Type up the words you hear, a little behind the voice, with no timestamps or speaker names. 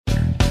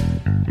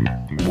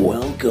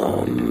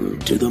Welcome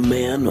to the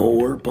Man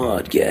Whore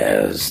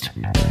Podcast.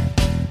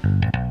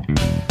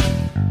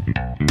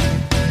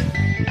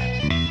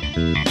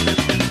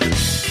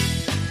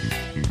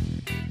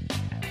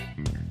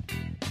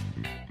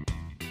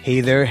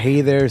 Hey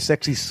there,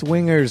 sexy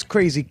swingers,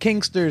 crazy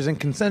kinksters, and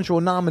consensual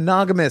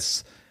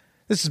non-monogamists.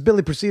 This is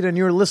Billy Procida, and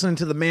you're listening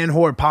to the Man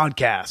Whore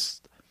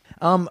Podcast.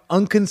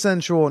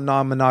 Unconsensual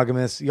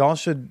non-monogamists, y'all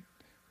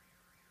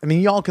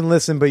can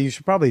listen, but you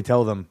should probably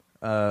tell them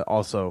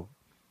also.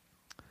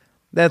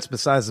 That's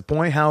besides the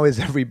point. How is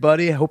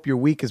everybody? I hope your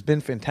week has been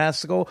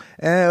fantastical.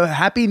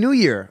 Happy New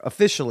Year,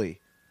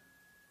 officially.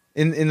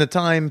 In the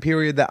time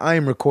period that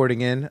I'm recording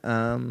in,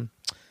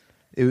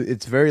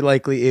 it's very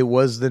likely it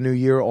was the new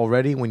year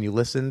already when you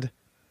listened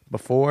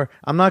before.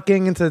 I'm not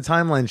getting into the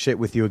timeline shit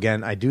with you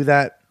again. I do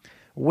that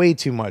way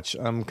too much.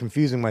 I'm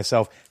confusing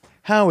myself.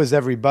 How is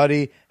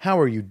everybody? How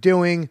are you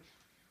doing?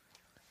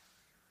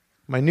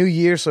 My new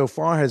year so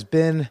far has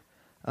been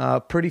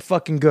pretty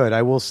fucking good.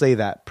 I will say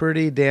that.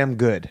 Pretty damn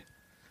good.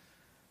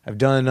 I've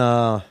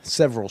done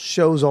several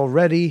shows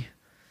already.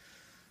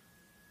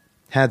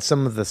 Had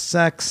some of the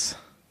sex.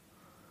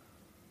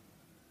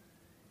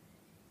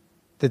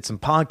 Did some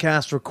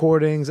podcast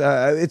recordings.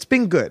 It's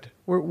been good.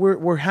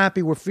 We're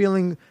happy. We're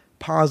feeling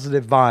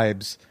positive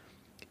vibes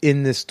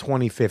in this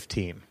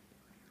 2015.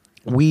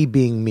 We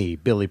being me,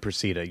 Billy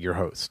Procida, your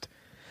host.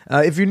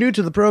 If you're new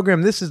to the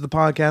program, this is the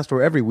podcast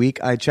where every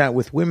week I chat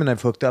with women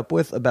I've hooked up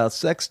with about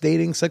sex,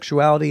 dating,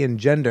 sexuality, and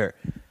gender.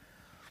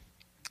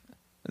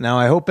 Now,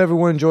 I hope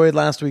everyone enjoyed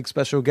last week's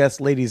special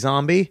guest, Lady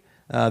Zombie.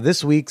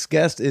 This week's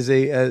guest is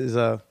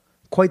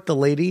quite the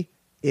lady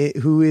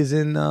who is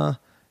in an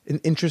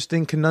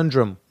interesting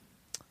conundrum.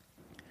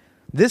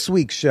 This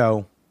week's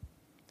show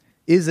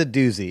is a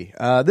doozy.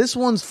 This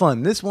one's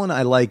fun. This one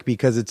I like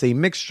because it's a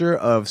mixture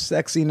of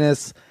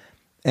sexiness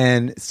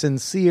and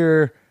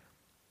sincere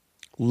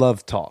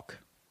love talk.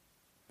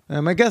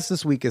 My guest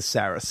this week is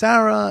Sarah.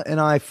 Sarah and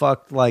I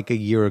fucked like a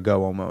year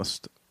ago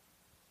almost.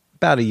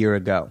 About a year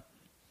ago.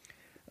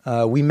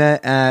 We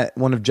met at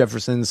one of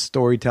Jefferson's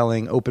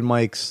storytelling open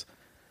mics.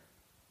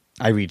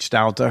 I reached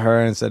out to her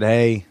and said,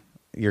 hey,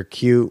 you're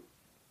cute.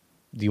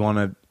 Do you want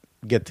to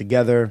get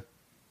together?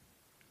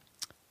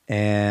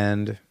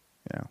 And,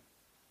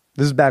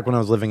 this is back when I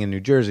was living in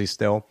New Jersey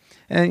still.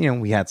 And,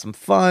 we had some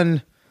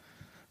fun.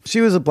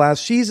 She was a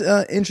blast. She's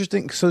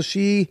interesting. So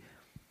she,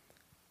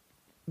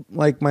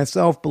 like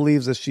myself,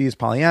 believes that she is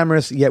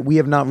polyamorous, yet we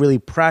have not really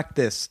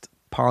practiced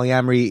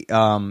polyamory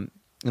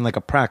in like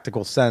a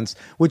practical sense,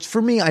 which for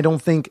me, I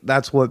don't think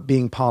that's what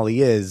being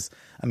poly is.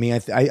 I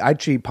mean, I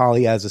treat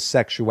poly as a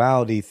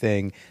sexuality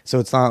thing, so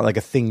it's not like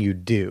a thing you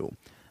do.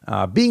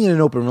 Being in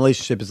an open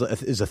relationship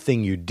is a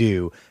thing you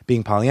do.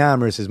 Being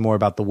polyamorous is more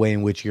about the way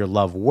in which your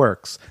love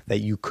works,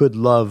 that you could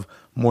love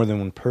more than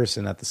one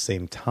person at the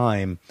same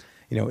time,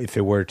 if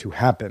it were to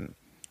happen.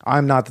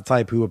 I'm not the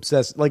type who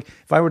obsesses. Like,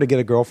 if I were to get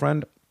a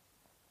girlfriend,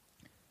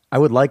 I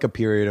would like a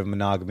period of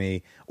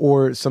monogamy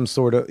or some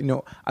sort of,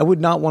 I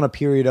would not want a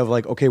period of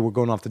like, okay, we're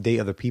going off to date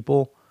other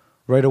people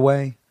right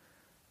away.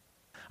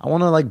 I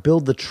want to like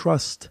build the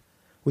trust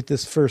with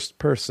this first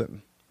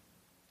person.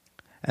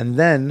 And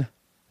then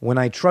when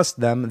I trust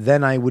them,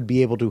 then I would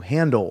be able to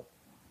handle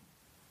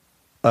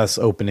us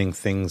opening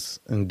things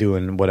and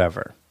doing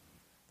whatever.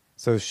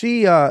 So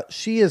she's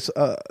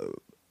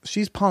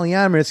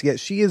polyamorous, yet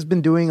she has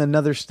been doing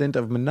another stint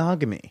of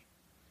monogamy.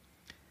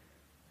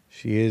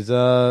 She has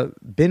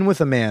been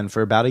with a man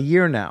for about a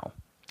year now,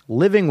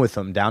 living with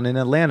him down in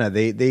Atlanta.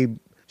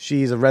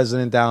 She's a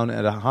resident down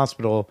at a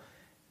hospital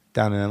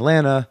down in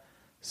Atlanta,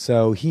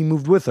 so he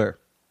moved with her,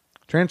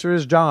 transferred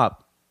his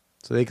job,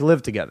 so they could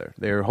live together.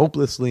 They're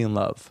hopelessly in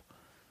love.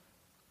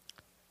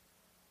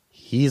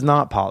 He's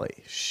not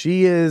poly.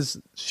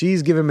 She's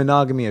given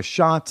monogamy a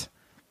shot,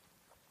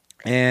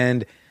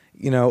 and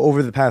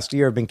over the past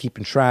year, I've been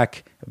keeping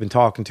track. I've been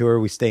talking to her.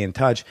 We stay in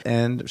touch,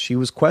 and she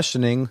was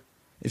questioning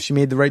if she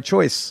made the right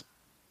choice.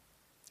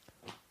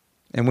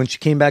 And when she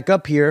came back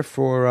up here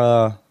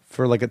for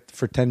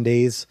 10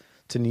 days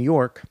to New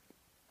York,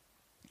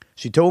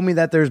 she told me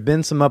that there's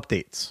been some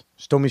updates.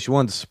 She told me she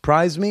wanted to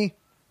surprise me.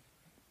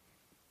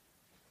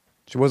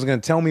 She wasn't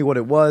going to tell me what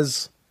it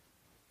was.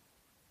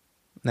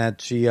 That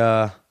she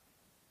had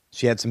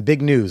some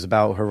big news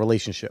about her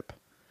relationship.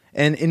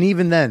 And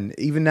even then,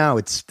 even now,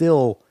 it's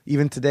still,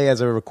 even today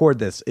as I record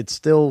this, it's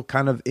still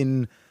kind of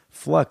in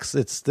flux.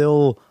 It's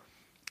still,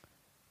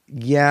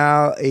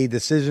 a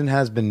decision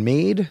has been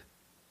made,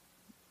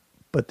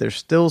 but there's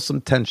still some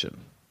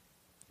tension.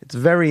 It's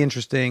very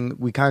interesting.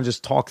 We kind of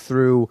just talk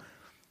through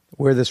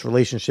where this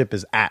relationship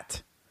is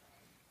at.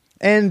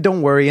 And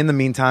don't worry, in the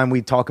meantime,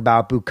 we talk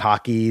about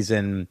bukkakis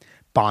and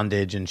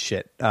bondage and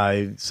shit.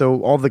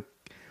 So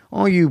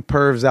all you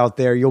pervs out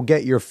there, you'll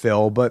get your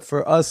fill. But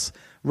for us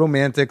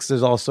romantics,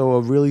 there's also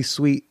a really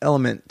sweet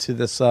element to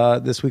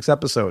this week's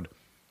episode.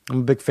 I'm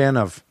a big fan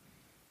of,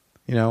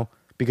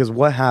 because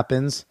what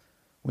happens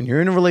when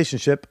you're in a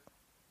relationship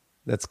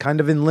that's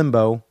kind of in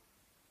limbo,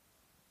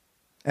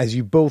 as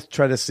you both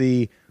try to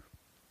see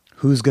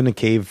who's going to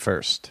cave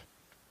first.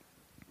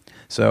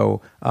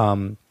 So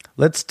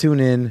let's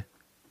tune in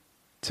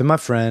to my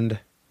friend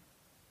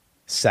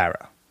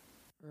Sarah.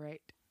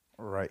 Right.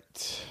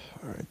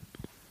 All right.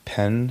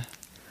 Pen.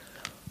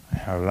 I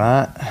have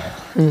that.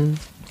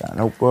 Got a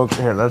notebook.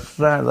 Here, let's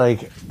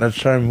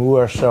try and move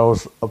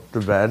ourselves up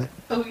to bed.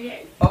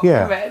 Okay. Up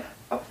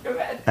to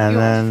bed. And you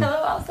then want a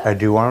pillow also? I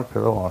do want a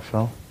pillow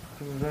also.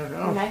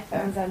 My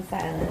phone's on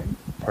silent.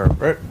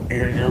 Perfect.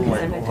 Here's your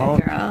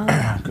microphone.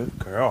 I'm a Good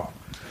girl.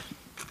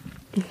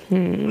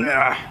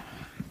 Yeah.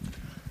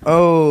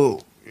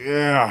 Oh,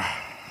 yeah.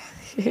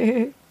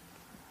 All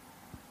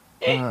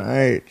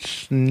right.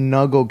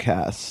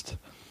 Snugglecast.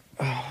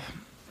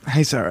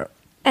 Hey, Sarah.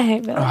 Hey,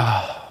 Bill.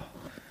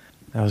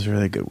 That was a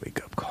really good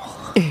wake-up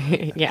call.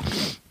 Yeah.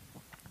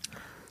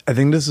 I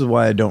think this is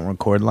why I don't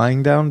record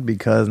lying down,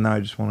 because now I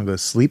just want to go to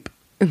sleep.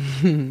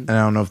 And I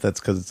don't know if that's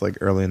because it's like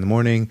early in the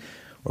morning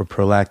or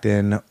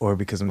prolactin or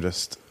because I'm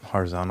just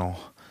horizontal.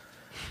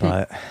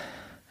 But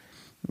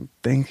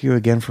thank you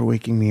again for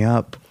waking me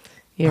up.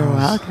 You're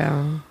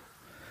welcome.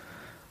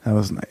 That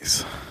was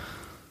nice.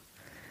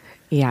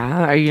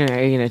 Yeah. Are you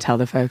gonna tell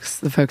the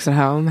folks at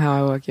home how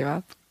I woke you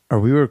up? Are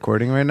we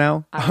recording right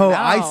now?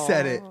 I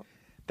said it.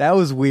 That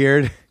was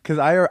weird because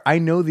I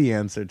know the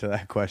answer to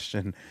that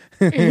question.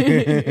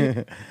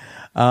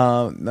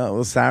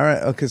 No,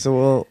 Sarah. Okay,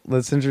 so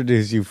let's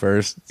introduce you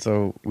first,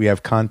 so we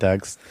have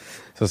context.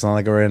 So it's not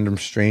like a random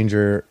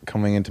stranger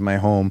coming into my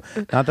home.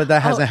 Not that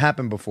hasn't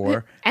happened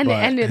before. And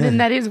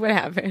that is what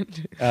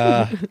happened.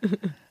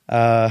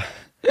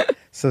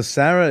 So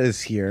Sarah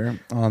is here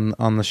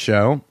on the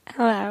show.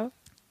 Hello.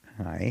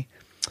 Hi.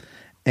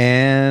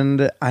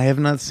 And I have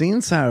not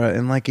seen Sarah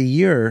in like a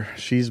year.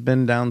 She's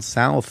been down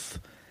south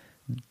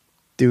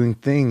doing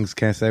things.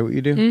 Can I say what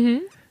you do?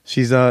 Mm-hmm.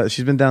 She's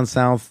been down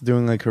south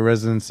doing like her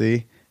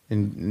residency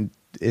in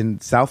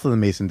south of the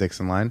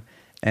Mason-Dixon line,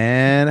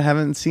 and I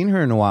haven't seen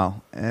her in a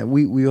while.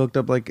 We hooked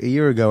up like a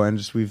year ago, and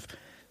we've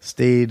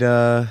stayed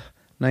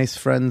nice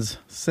friends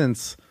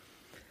since.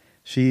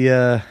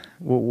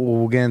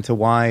 We'll get into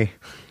why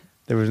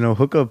there was no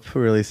hookup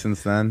really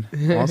since then.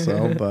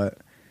 Also, but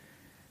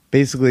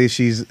basically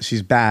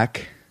she's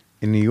back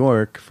in New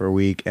York for a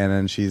week, and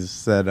then she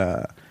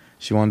said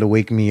she wanted to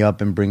wake me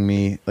up and bring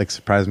me, like,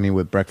 surprise me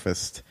with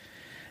breakfast.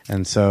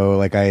 And so,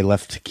 like, I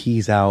left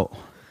keys out.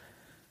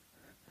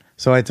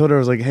 So I told her, I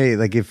was like, hey,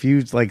 like, if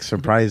you, like,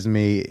 surprise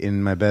me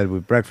in my bed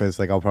with breakfast,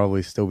 like, I'll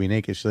probably still be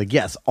naked. She's like,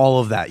 yes,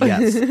 all of that,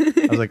 yes.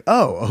 I was like,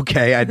 oh,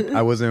 okay.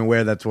 I wasn't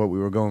aware that's what we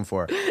were going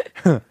for.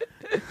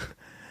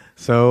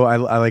 So I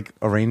like,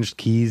 arranged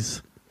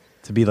keys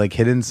to be, like,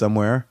 hidden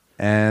somewhere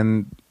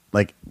and,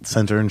 like,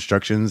 sent her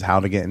instructions how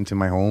to get into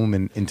my home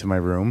and into my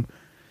room.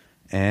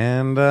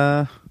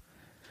 And,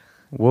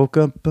 woke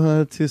up to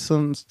a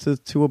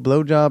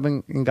blowjob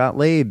and got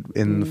laid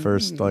in the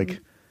first like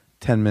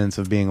 10 minutes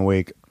of being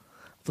awake.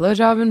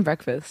 Blowjob and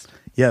breakfast.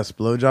 Yes,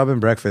 blowjob and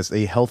breakfast,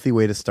 a healthy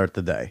way to start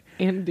the day.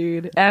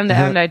 Indeed. And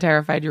I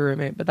terrified your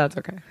roommate, but that's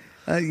okay.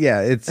 Yeah,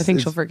 I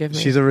think she'll forgive me.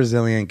 She's a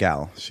resilient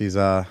gal. She's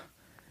not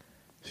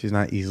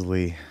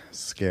easily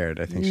scared.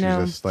 I think she's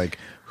just like,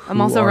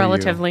 I'm also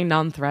relatively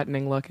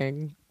non-threatening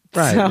looking.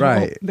 Right, so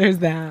right. There's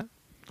that.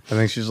 I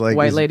think she's like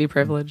white lady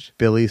privilege.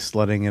 Billy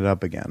slutting it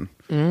up again.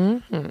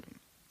 Mm-hmm.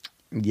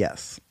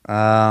 Yes.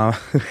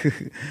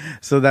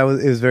 So it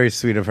was very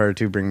sweet of her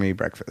to bring me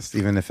breakfast,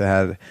 even if it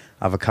had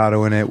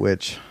avocado in it,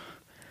 which,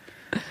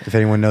 if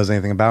anyone knows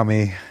anything about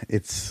me,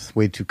 it's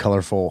way too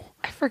colorful.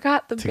 I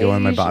forgot to go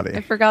in my body.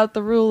 I forgot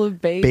the rule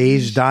of beige.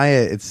 Beige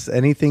diet. It's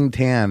anything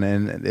tan,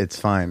 and it's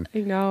fine. I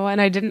know,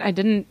 and I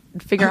didn't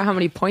figure out how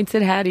many points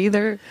it had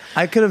either.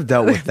 I could have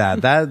dealt with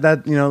that.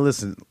 That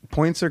listen,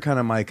 points are kind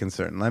of my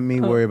concern. Let me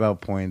worry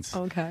about points.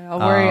 Okay, I'll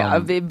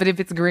worry. But if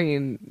it's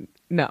green,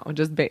 no,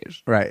 just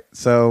beige. Right.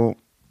 So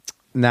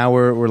now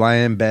we're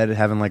lying in bed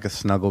having like a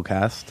snuggle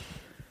cast,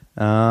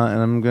 and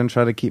I'm gonna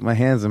try to keep my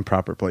hands in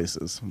proper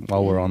places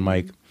while we're on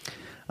mic.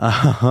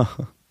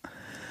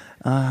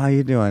 How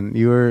you doing?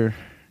 You were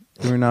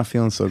not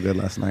feeling so good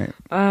last night.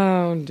 Oh,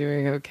 I'm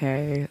doing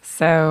okay.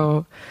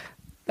 So,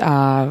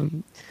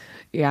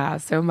 yeah.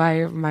 So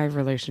my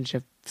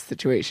relationship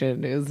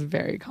situation is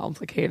very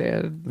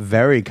complicated.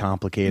 Very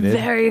complicated.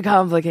 Very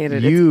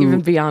complicated. It's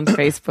even beyond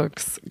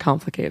Facebook's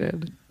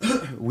complicated.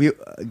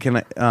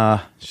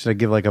 Should I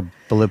give like a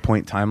bullet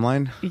point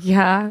timeline?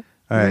 Yeah.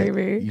 All right.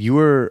 Maybe. You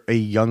were a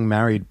young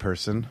married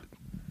person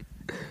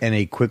and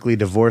a quickly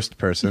divorced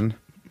person.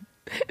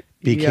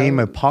 Became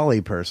a poly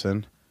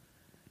person,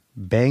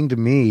 banged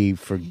me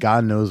for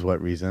God knows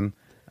what reason,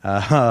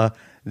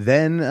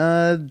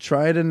 then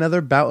tried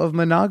another bout of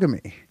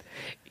monogamy.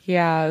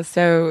 Yeah,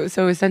 so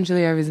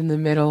essentially I was in the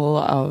middle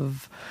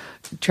of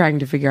trying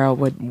to figure out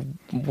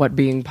what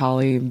being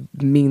poly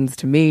means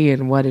to me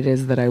and what it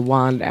is that I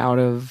want out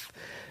of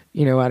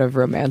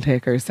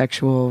romantic or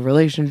sexual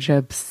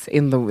relationships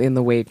in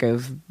the wake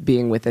of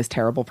being with this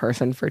terrible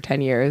person for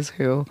 10 years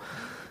who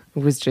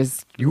It was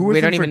just, You were with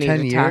we don't him for even need 10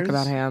 to years? talk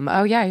about him.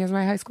 Oh yeah, he was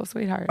my high school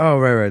sweetheart. Oh,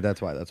 right.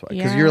 That's why.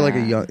 Because you're like a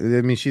Yeah. young.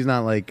 I mean, she's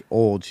not like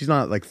old. She's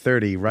not like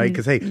 30, right?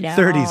 Because hey, No,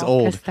 30's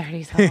old. 'cause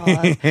 30's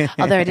old.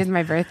 Although it is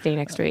my birthday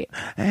next week.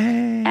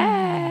 Hey.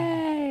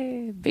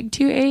 Hey, big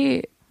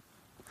 2-8.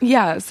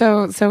 Yeah,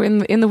 so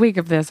in the week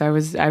of this, I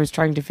was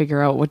trying to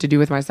figure out what to do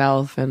with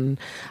myself, and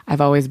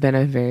I've always been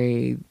a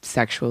very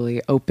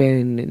sexually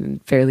open and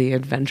fairly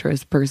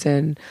adventurous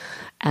person,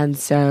 and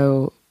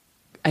so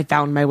I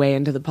found my way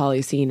into the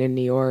poly scene in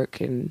New York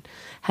and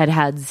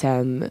had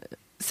some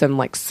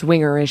like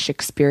swingerish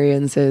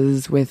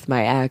experiences with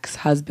my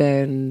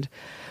ex-husband,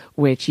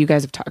 which you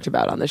guys have talked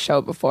about on the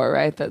show before,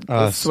 right? The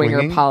swinger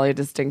swinging? poly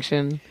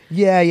distinction.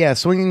 Yeah.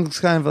 Swinging's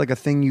kind of like a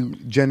thing you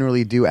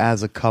generally do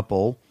as a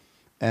couple.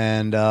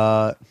 And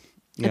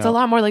It's a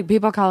lot more like,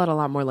 people call it a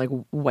lot more like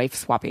wife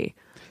swappy.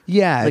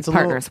 Yeah, Like it's a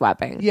partner little,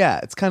 swapping.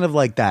 Yeah, it's kind of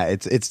like that.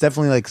 It's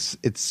definitely like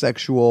it's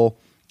sexual,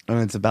 and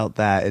it's about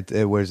that.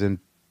 Whereas in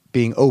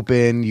being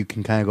open, you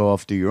can kind of go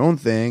off do your own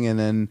thing, and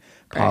then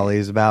poly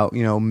is about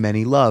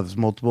many loves,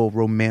 multiple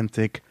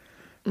romantic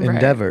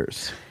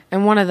endeavors.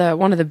 And one of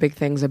the big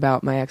things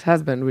about my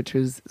ex-husband, which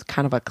was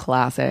kind of a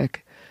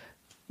classic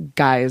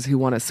guys who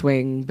want to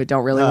swing but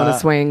don't really want to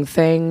swing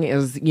thing,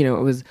 is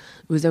it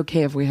was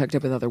okay if we hooked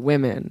up with other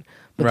women,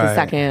 but the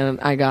second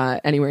I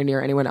got anywhere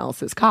near anyone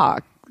else's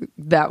cock,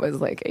 that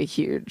was like a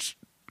huge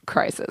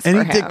crisis. Any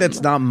for dick him.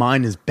 that's not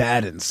mine is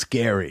bad and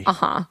scary.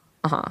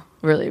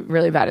 Really,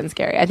 really bad and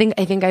scary. I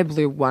think I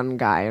blew one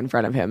guy in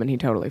front of him and he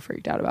totally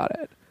freaked out about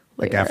it.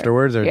 Like Later.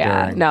 afterwards or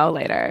during? No,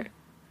 later.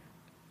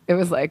 It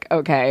was like,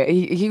 okay,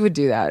 he would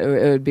do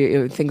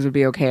that. Things would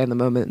be okay in the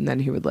moment, and then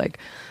he would like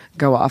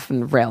go off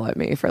and rail at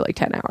me for like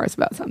 10 hours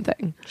about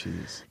something.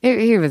 Jeez.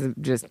 He was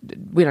just,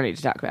 we don't need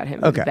to talk about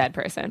him. He's a bad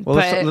person. Well,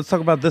 let's talk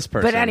about this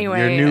person. But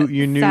anyway,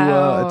 your new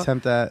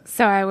attempt at.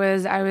 So I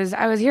was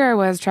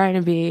trying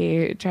to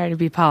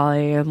be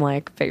poly and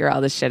like figure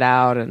all this shit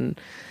out, and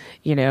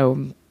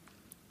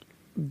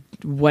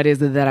what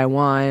is it that I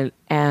want,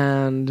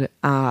 and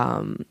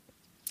so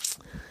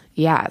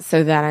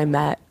then I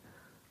met.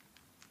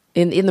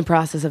 In the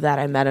process of that,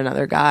 I met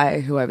another guy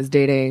who I was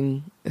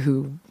dating,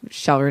 who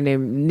shall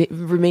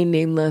remain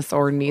nameless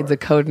or needs a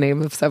code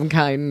name of some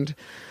kind.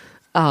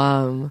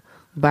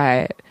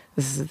 But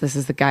this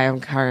is the guy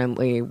I'm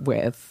currently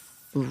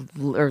with,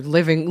 or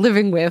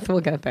living with.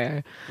 We'll get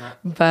there. Right.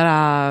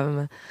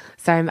 But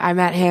so I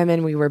met him,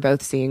 and we were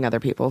both seeing other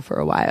people for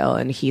a while.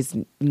 And he's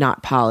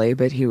not poly,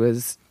 but he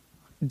was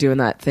doing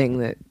that thing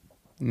that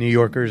New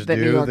Yorkers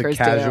do, the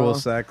casual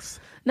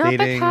sex. Not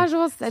dating. the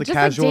casual, just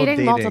casual like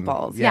dating dating.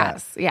 multiples. Yeah.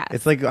 Yes.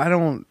 It's like I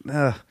don't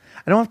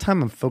have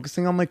time. I'm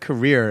focusing on my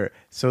career,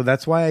 so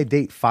that's why I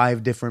date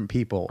 5 different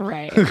people.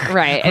 Right. I'm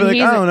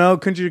like, I don't know.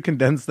 Couldn't you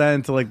condense that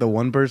into like the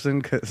one person?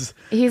 Because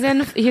he's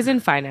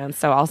in finance,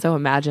 so also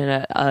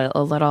imagine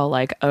a little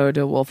like ode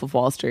to Wolf of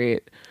Wall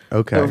Street.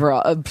 Okay.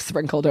 Overall,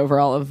 sprinkled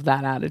over all of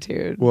that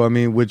attitude. Well, I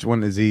mean, which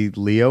one is he?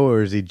 Leo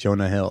or is he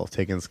Jonah Hill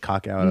taking his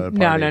cock out of the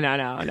party?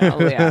 No.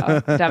 Leo,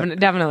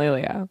 definitely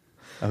Leo.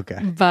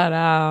 Okay. But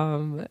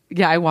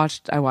I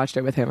watched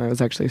it with him. It was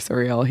actually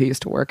surreal. He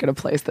used to work at a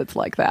place that's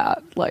like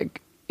that.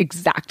 Like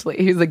exactly.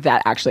 He was like,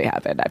 that actually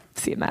happened. I've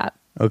seen that.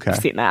 Okay. I've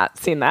seen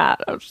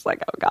that. I was just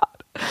like, oh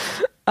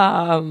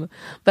God.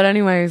 But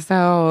anyway,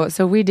 so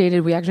we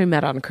dated. We actually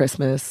met on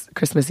Christmas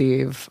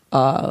Eve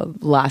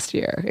last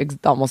year,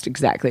 almost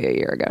exactly a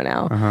year ago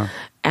now. Uh-huh.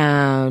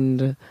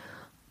 And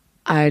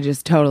I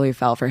just totally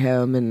fell for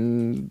him,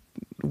 and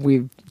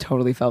we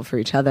totally fell for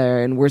each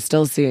other, and we're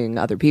still seeing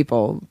other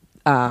people.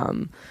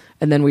 And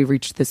then we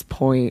reached this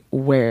point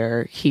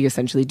where he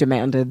essentially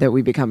demanded that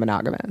we become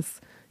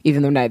monogamous,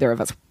 even though neither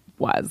of us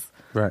was.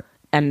 Right.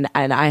 And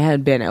I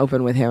had been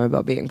open with him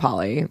about being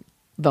poly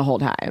the whole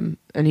time.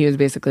 And he was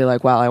basically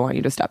like, well, I want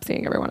you to stop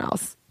seeing everyone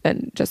else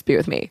and just be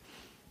with me.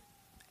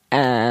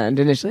 And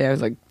initially I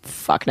was like,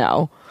 fuck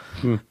no.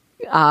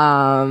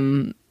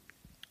 And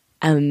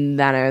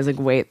then I was like,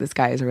 wait, this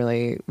guy is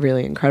really,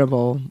 really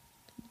incredible.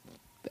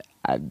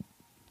 I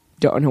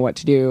don't know what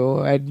to do.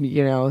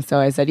 So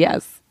I said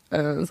yes.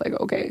 And I was like,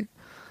 okay,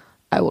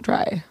 I will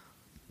try.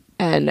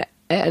 And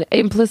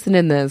implicit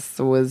in this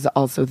was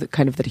also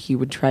that he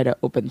would try to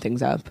open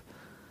things up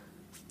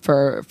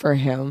for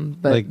him.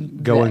 But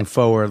like going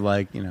forward,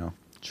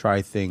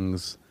 try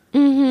things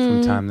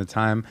from time to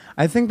time.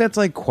 I think that's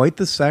like quite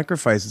the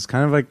sacrifice. It's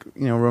kind of like,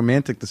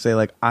 romantic to say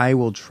like, I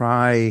will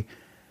try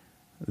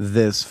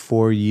this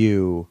for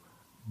you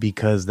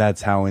because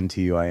that's how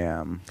into you I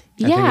am.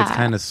 I think it's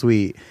kind of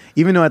sweet.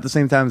 Even though at the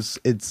same time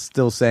it's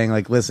still saying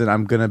like, listen,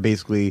 I'm going to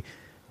basically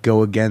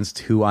go against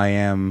who I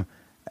am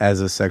as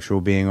a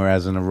sexual being or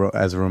as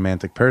a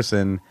romantic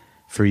person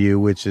for you,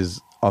 which is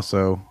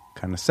also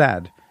kind of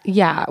sad.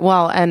 Yeah,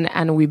 well,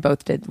 and we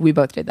both did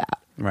that.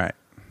 Right.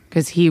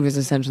 Cuz he was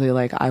essentially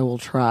like, I will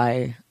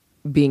try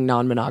being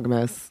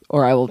non-monogamous,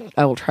 or I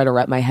will try to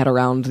wrap my head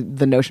around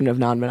the notion of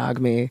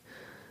non-monogamy.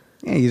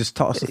 Yeah, you just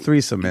toss a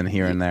threesome in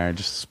here and there,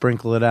 just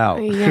sprinkle it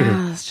out.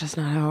 Yeah, that's just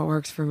not how it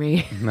works for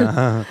me. You're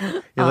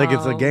like,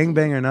 it's a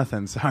gangbang or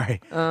nothing.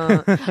 Sorry.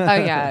 Oh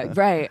yeah,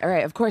 right, all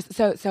right, of course.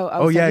 So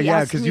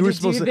yeah, because you were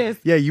supposed to. this.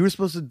 Yeah, you were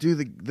supposed to do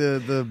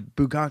the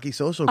Bukkake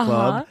Social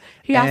Club.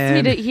 He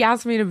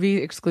asked me to be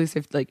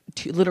exclusive, like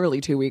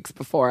literally 2 weeks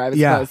before I was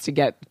supposed to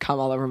get cum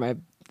all over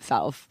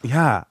myself.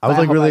 Yeah, I was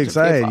like really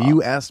excited.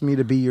 You asked me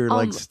to be your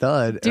like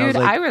stud, dude. and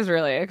I I was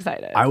really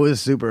excited. I was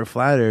super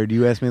flattered.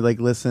 You asked me like,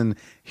 listen,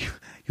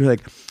 you're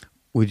like,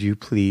 would you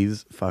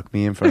please fuck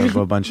me in front of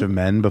a bunch of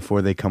men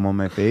before they come on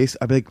my face?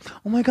 I'd be like,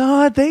 oh my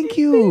God, thank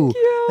you.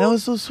 That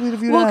was so sweet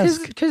of you to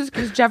ask. Because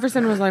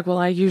Jefferson was like, well,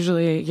 I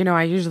usually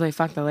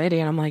fuck the lady.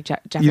 And I'm like,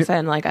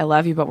 Jefferson, like, I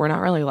love you, but we're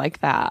not really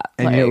like that.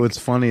 And like, you know what's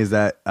funny is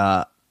that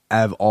out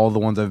of all the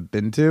ones I've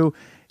been to,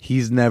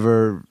 it's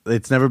never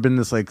been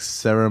this like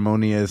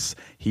ceremonious,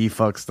 he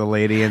fucks the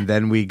lady and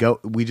then we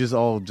just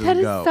all go. That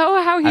is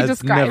so how he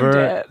described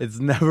it. It's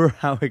never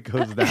how it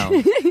goes down.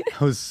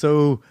 I was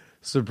so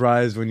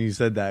surprised when you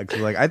said that,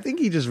 because like, I think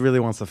he just really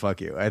wants to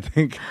fuck you. I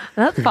think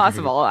that's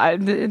possible.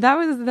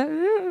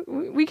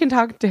 We can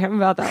talk to him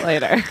about that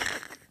later.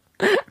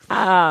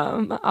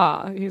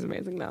 He's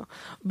amazing though.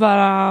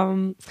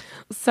 But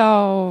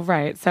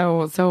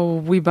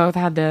so we both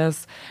had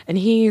this, and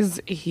he's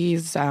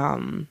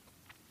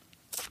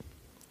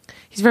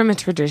from a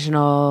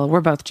traditional,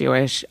 we're both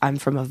Jewish. I'm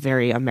from a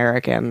very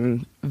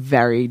American,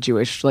 very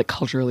Jewish, like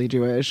culturally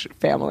Jewish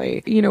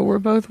family. You know, we're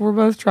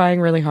both trying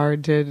really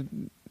hard to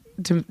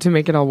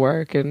make it all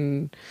work,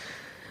 and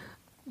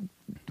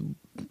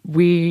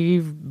we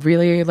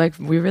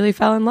really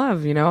fell in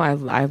love. You know, I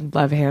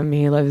love him,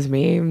 he loves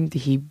me.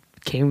 He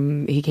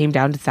came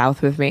down to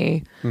South with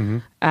me.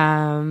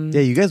 Yeah,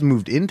 you guys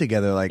moved in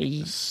together like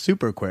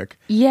super quick.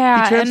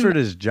 Yeah, he transferred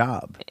his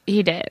job.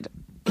 He did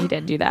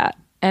do that,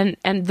 and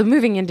the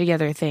moving in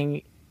together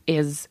thing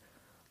is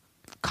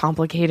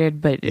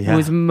complicated, but it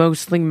was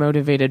mostly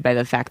motivated by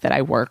the fact that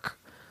I work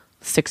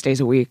 6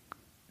 days a week,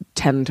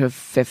 10 to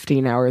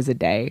 15 hours a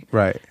day.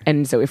 Right.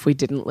 And so if we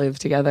didn't live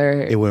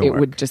together, it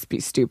would just be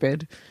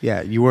stupid.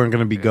 Yeah, you weren't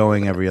going to be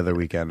going every other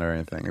weekend or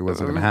anything. It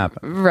wasn't going to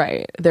happen.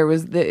 Right. There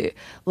was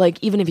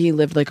even if he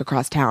lived like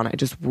across town, I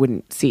just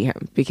wouldn't see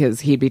him because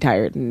he'd be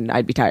tired and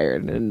I'd be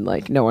tired, and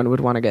like no one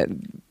would want to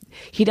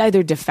he'd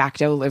either de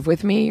facto live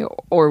with me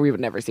or we would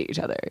never see each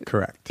other.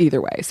 Correct.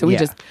 Either way. So we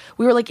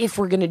were like, if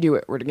we're going to do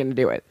it, we're going to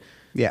do it.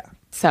 Yeah.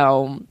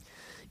 So,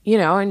 you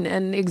know,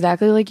 and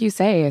exactly like you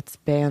say, it's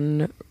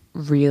been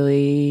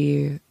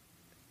really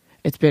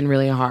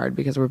hard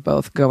because we're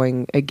both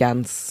going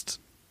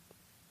against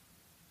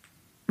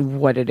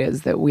what it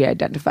is that we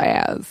identify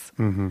as.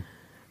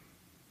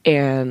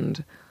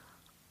 And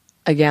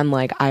again,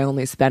 like, I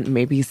only spent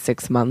maybe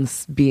 6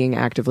 months being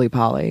actively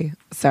poly,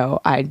 so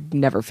I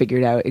never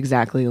figured out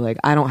exactly, like,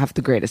 I don't have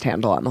the greatest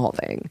handle on the whole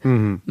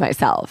thing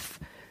myself.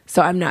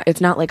 So it's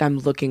not like I'm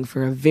looking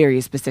for a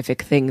very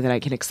specific thing that I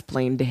can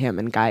explain to him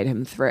and guide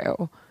him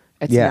through.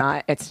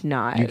 It's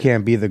not. You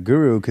can't be the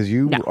guru because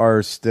you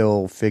are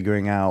still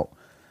figuring out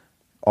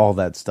all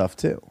that stuff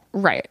too.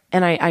 Right.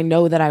 And I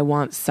know that I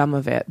want some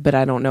of it, but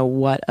I don't know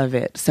what of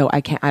it. So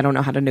I don't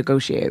know how to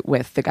negotiate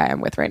with the guy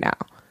I'm with right now.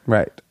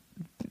 Right.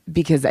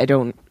 Because I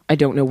don't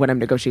know what I'm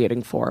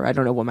negotiating for. I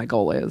don't know what my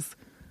goal is.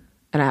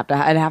 And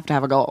I'd have to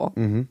have a goal.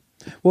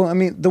 Well, I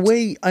mean, the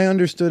way I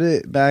understood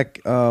it back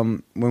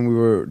when we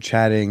were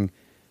chatting,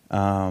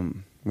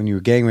 when you were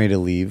getting ready to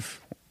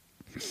leave,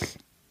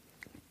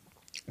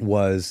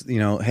 was, you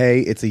know,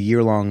 hey, it's a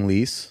year-long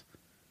lease.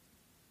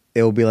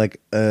 It'll be like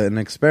an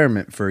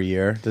experiment for a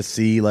year to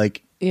see,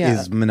 like,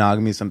 is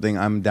monogamy something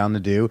I'm down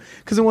to do?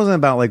 Because it wasn't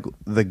about, like,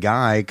 the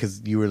guy,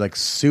 because you were, like,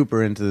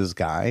 super into this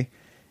guy.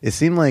 It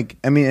seemed like,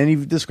 I mean, and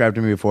you've described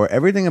to me before,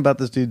 everything about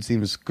this dude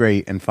seems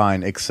great and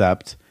fine,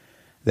 except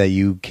that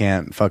you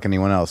can't fuck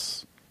anyone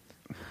else.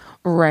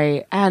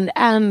 Right.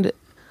 And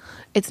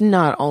it's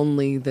not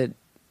only that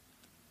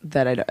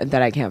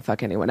I can't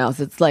fuck anyone else.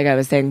 It's like I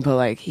was saying, but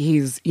like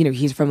he's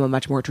from a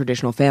much more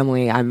traditional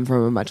family. I'm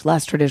from a much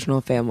less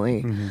traditional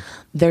family.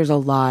 There's a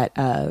lot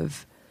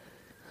of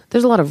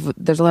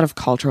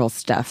cultural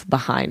stuff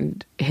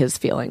behind his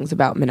feelings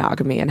about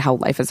monogamy and how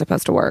life is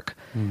supposed to work.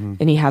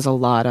 And he has a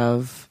lot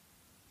of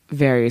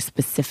very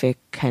specific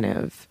kind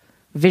of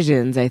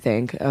visions, I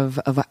think, of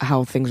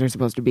how things are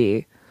supposed to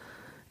be.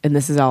 And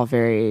this is all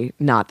very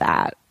not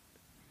that.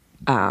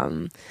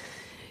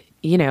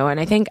 You know, and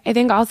I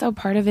think also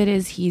part of it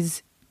is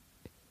he's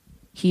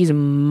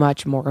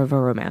much more of a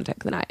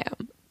romantic than I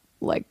am.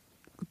 Like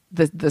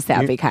the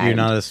sappy kind. You're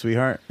not a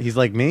sweetheart? He's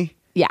like me?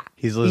 Yeah.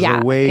 He's a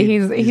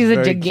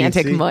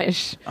gigantic cutesy.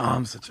 mush. Oh,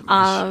 I'm such a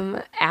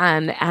mush.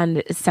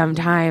 And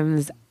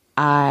sometimes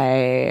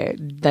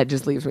that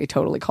just leaves me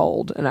totally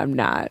cold, and I'm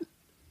not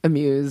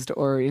amused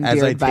or endeared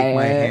as I by take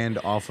my it. hand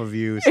off of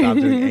you, stop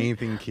doing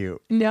anything cute.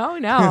 No.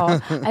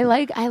 I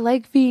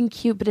like being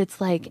cute, but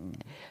it's like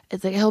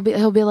he'll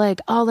be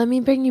like, "Oh, let me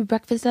bring you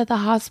breakfast at the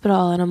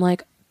hospital," and I'm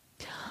like,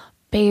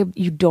 "Babe,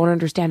 you don't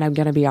understand. I'm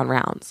gonna be on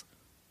rounds.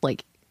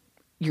 Like,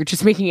 you're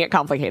just making it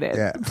complicated.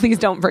 Yeah. Please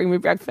don't bring me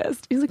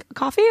breakfast. He's like,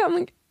 coffee? I'm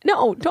like,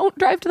 no, don't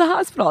drive to the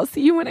hospital. I'll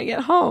see you when I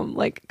get home.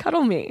 Like,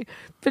 cuddle me.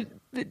 But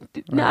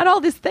not all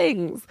these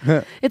things.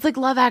 It's like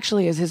Love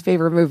Actually is his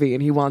favorite movie,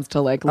 and he wants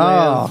to like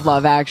live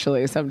Love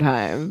Actually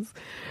sometimes.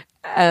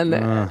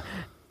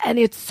 And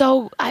it's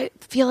so, I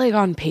feel like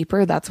on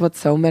paper, that's what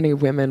so many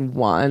women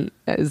want,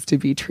 is to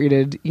be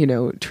treated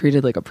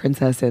like a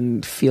princess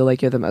and feel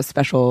like you're the most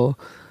special,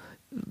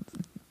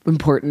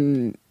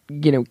 important,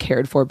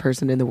 cared for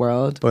person in the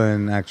world. But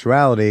in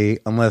actuality,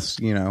 unless,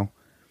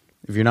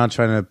 if you're not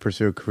trying to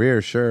pursue a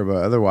career, sure, but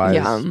otherwise.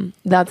 Yeah,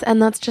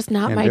 that's just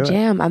not my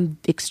jam. I'm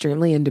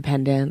extremely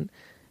independent.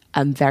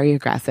 I'm very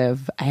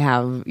aggressive. I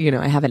have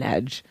an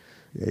edge.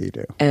 Yeah, you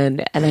do.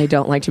 And I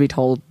don't like to be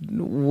told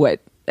what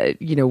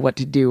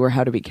to do or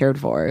how to be cared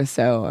for.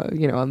 So,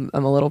 I'm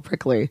a little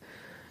prickly,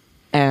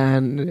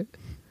 and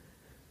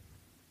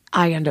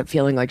I end up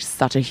feeling like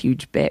such a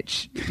huge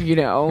bitch,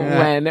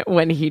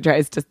 when he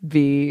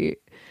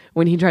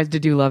tries to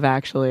do Love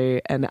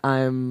Actually, and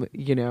I'm,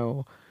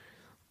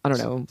 I don't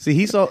know. See,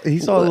 he saw.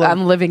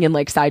 I'm living in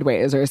like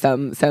Sideways or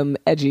some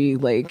edgy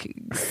like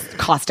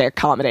caustic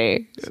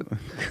comedy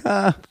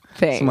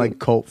thing. Some like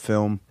cult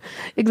film.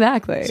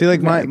 Exactly. See,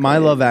 like my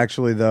Love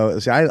Actually though.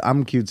 See,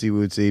 I'm cutesy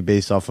wootsy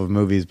based off of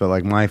movies, but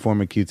like my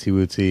form of cutesy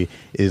wootsy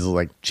is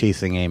like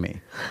Chasing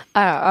Amy.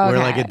 Oh, okay. Where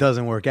like it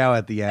doesn't work out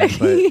at the end,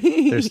 but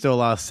there's still a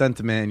lot of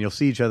sentiment, and you'll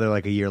see each other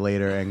like a year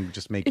later and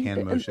just make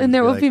hand motions. And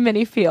there will be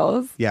many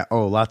feels. Yeah.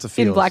 Oh, lots of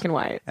feels in black and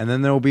white. And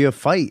then there will be a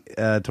fight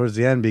towards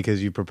the end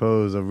because you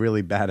propose a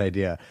really bad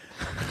idea.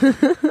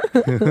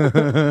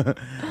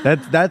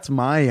 That's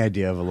my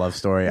idea of a love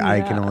story. Yeah.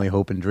 I can only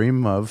hope and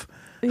dream of.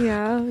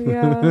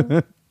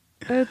 Yeah.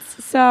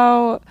 It's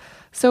so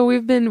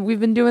we've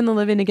been doing the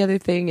living together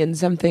thing, and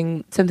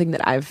something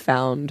that I've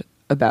found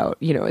about,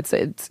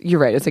 it's you're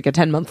right, it's like a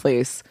 10-month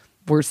lease.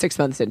 We're 6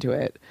 months into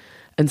it.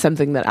 And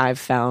something that I've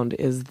found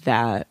is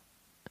that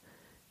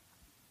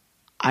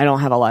I don't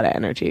have a lot of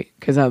energy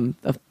because I'm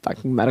a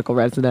fucking medical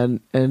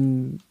resident,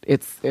 and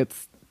it's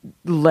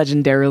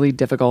legendarily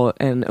difficult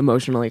and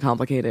emotionally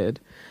complicated.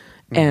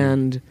 Mm-hmm.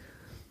 And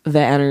the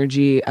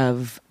energy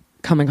of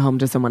coming home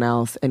to someone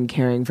else and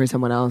caring for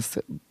someone else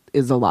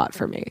is a lot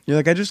for me. You're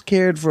like, I just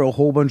cared for a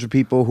whole bunch of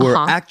people who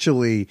are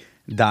actually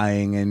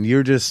dying, and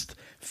you're just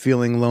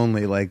feeling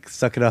lonely. Like,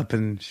 suck it up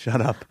and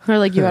shut up. Or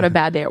like you had a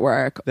bad day at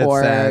work,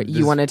 or sad.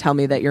 You want to tell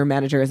me that your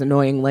manager is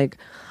annoying. Like,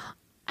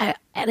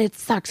 and it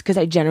sucks because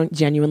I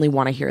genuinely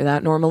want to hear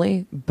that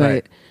normally, but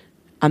right.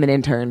 I'm an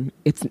intern.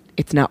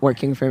 It's not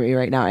working for me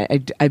right now. I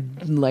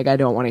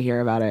don't want to hear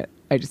about it.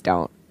 I just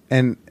don't.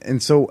 And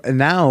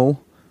now,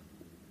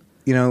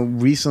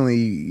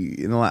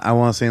 recently, I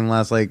want to say in the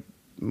last like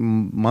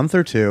month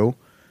or two,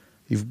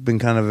 you've been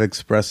kind of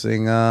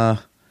expressing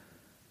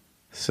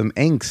some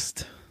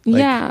angst. Like,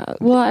 yeah,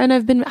 well, and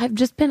I've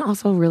just been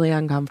also really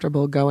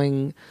uncomfortable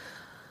going,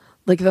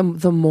 like the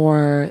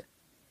more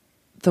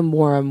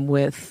I'm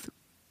with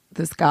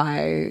this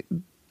guy,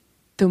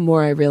 the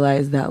more I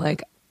realize that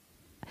like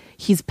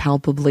he's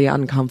palpably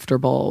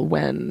uncomfortable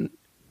when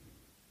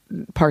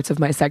parts of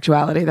my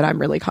sexuality that I'm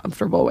really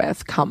comfortable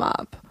with come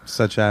up.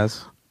 Such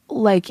as?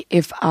 Like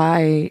if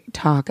I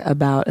talk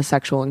about a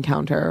sexual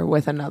encounter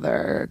with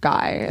another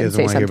guy and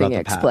say something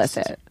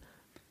explicit.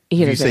 If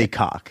you say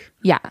cock.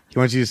 Yeah. He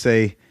wants you to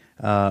say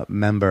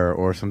member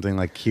or something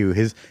like Q.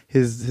 His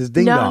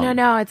ding dong.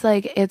 No. It's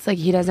like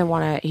he doesn't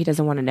want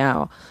to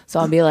know. So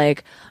I'll be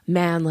like,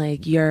 man,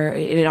 like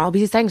and I'll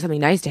be saying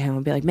something nice to him.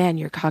 I'll be like, man,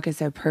 your cock is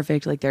so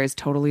perfect. Like there is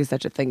totally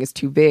such a thing as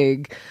too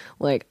big.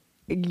 Like,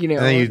 and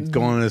then you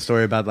go on a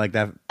story about like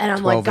that. And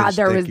I'm like, God,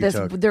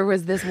 there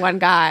was this one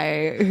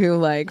guy who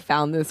like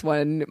found this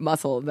one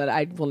muscle that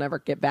I will never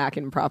get back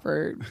in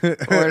proper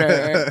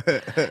order.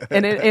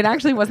 And it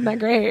actually wasn't that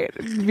great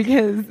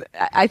because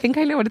I think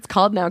I know what it's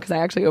called now because I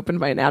actually opened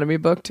my anatomy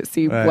book to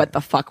see what the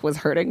fuck was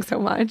hurting so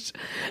much.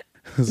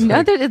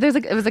 No, it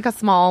was like a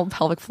small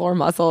pelvic floor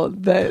muscle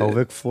that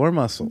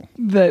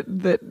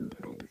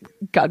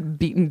got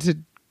beaten to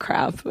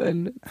crap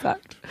and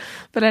sucked.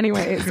 But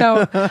anyway,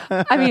 so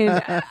I mean,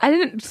 I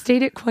didn't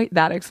state it quite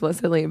that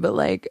explicitly, but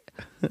like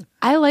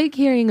I like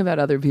hearing about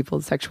other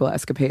people's sexual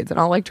escapades, and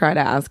I'll like try to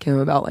ask him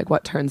about like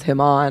what turns him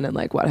on and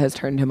like what has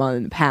turned him on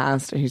in the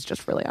past, and he's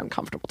just really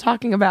uncomfortable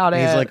talking about it.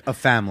 He's like a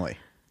family.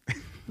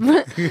 Kind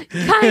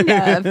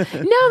of.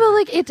 No, but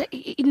like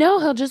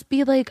he'll just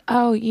be like,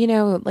 oh,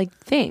 like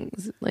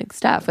things, like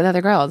stuff with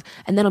other girls.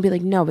 And then I'll be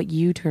like, no, but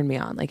you turn me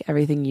on. Like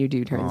everything you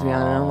do turns me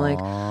on. And I'm like,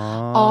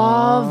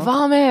 oh,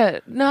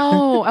 vomit.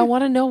 No, I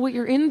want to know what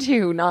you're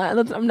into.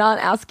 I'm not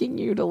asking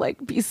you to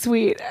like be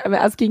sweet. I'm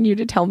asking you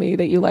to tell me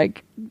that you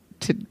like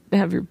to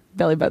have your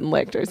belly button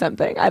licked or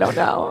something. I don't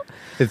know.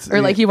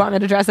 Or like you want me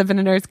to dress up in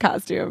a nurse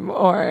costume,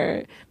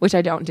 or which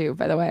I don't do,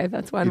 by the way.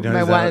 That's one.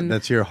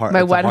 That's your hard.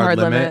 My one hard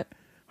limit.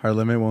 Hard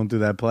limit, won't do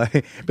that play.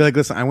 Be like,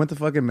 listen, I went to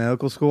fucking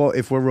medical school.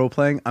 If we're role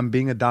playing, I'm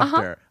being a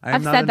doctor. I am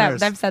I've not said a that.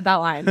 nurse. I've said that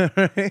line.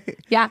 Right?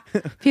 Yeah.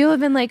 People have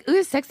been like,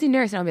 ooh, sexy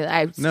nurse. And I'll be like,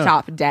 I No.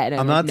 stop dead.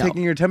 And I'm like, not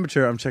taking your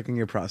temperature. I'm checking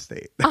your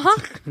prostate.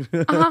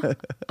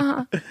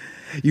 Uh-huh.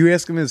 You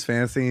ask him his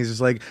fantasy, and he's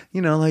just like,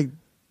 like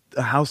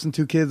a house and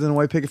 2 kids and a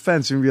white picket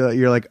fence. And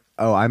you're like,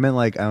 oh, I meant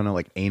like, I don't know,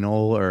 like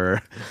anal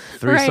or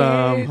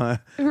threesome.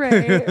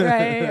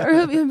 Right.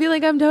 Or he'll be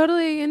like, I'm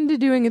totally into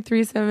doing a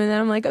threesome. And then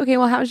I'm like, okay,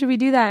 well, how should we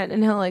do that?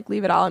 And he'll like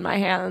leave it all in my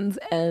hands.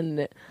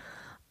 And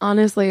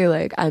honestly,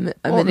 like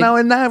now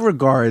in that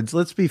regards,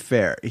 let's be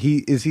fair.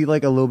 Is he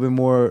like a little bit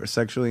more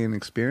sexually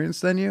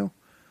inexperienced than you?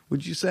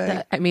 Would you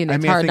say? I mean,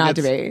 it's hard not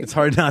to be. It's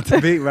hard not to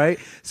be, right?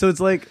 So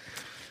it's like,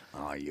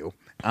 oh, you.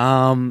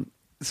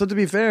 So to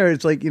be fair,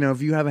 it's like,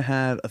 if you haven't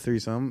had a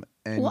threesome,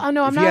 and well,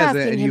 no, I'm not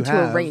asking him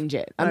to arrange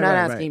it. I'm not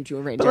asking him to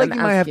arrange it. But like,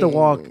 you might have to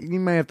walk. You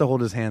might have to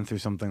hold his hand through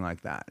something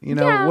like that.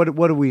 Yeah.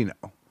 What do we know?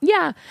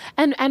 Yeah,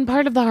 and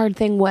part of the hard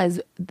thing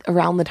was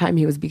around the time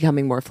he was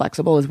becoming more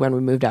flexible is when we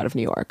moved out of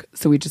New York,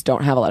 so we just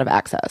don't have a lot of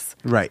access.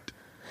 Right.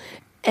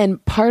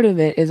 And part of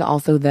it is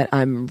also that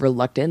I'm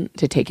reluctant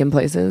to take him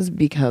places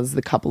because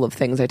the couple of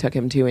things I took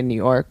him to in New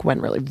York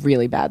went really,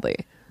 really badly.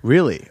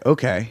 Really?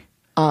 Okay.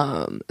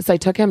 So I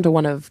took him to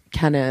one of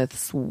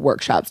Kenneth's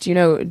workshops. Do you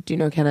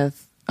know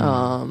Kenneth?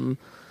 Asian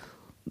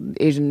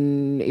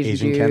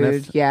dude.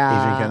 Kenneth?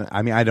 Yeah. Asian Kenneth.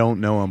 I mean, I don't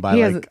know him, but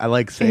I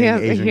like saying Asian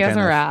Kenneth. He has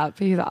a rap.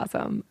 He's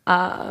awesome.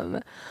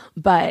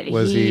 But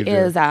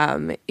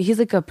he's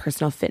like a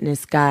personal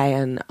fitness guy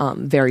and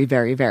very,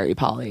 very, very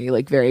poly,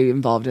 like very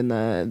involved in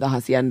the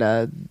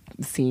hacienda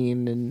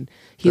scene, and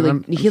he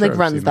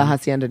runs the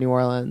Hacienda New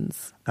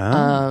Orleans.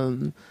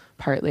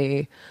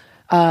 Partly.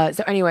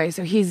 So anyway,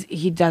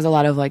 he does a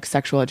lot of like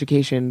sexual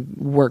education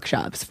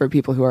workshops for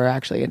people who are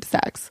actually into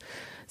sex.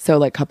 So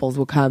like couples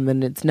will come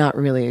and it's not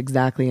really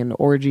exactly an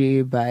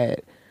orgy,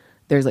 but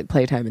there's like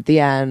playtime at the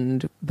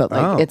end, but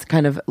like it's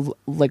kind of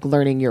like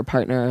learning your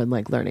partner and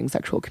like learning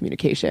sexual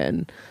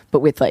communication, but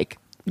with like,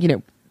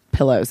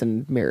 pillows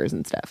and mirrors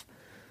and stuff.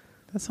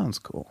 That sounds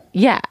cool.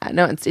 Yeah,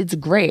 no, it's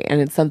great. And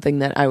it's something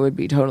that I would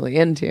be totally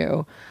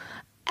into.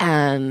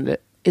 And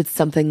it's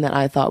something that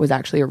I thought was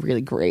actually a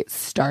really great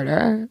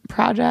starter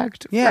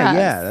project.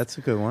 Yeah, that's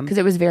a good one. Because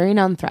it was very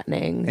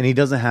non-threatening. And he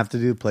doesn't have to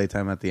do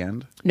playtime at the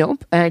end?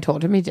 Nope. And I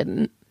told him he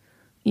didn't,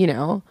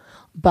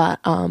 But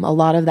a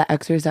lot of the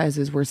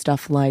exercises were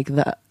stuff like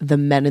the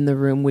men in the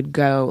room would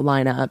go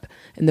line up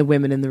and the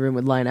women in the room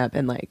would line up,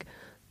 and like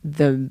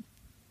the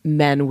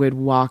men would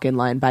walk in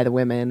line by the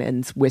women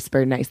and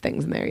whisper nice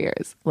things in their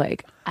ears.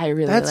 Like, I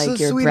really like your breasts. That's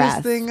the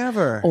sweetest thing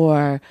ever.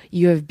 Or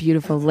you have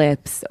beautiful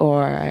lips,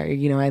 or,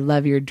 I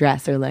love your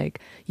dress, or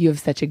like you have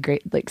such a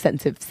great like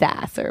sense of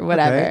sass or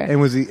whatever.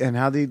 Okay. And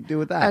how did he do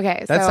with that?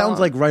 Okay. That sounds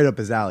like right up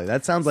his alley.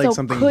 That sounds like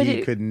something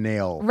he could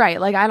nail.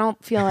 Right. Like, I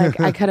don't feel like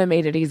I could have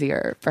made it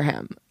easier for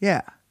him.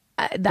 Yeah.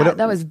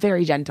 That was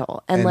very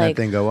gentle, and like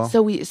that didn't go well?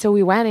 So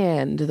we went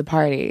into the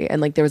party,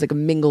 and like there was like a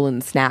mingle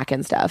and snack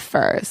and stuff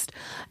first,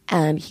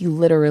 and he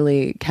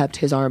literally kept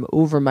his arm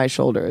over my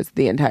shoulders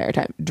the entire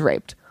time,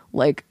 draped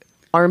like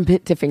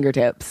armpit to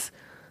fingertips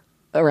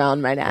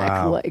around my neck.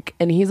 Wow. Like,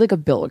 and he's like a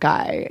built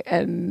guy,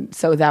 and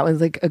so that was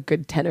like a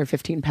good 10 or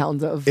 15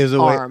 pounds of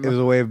arm. It was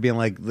a way of being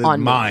like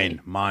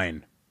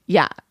mine.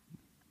 Yeah,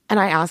 and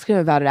I asked him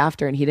about it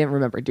after, and he didn't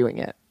remember doing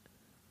it,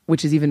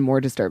 which is even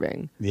more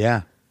disturbing.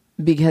 Yeah.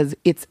 Because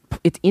it's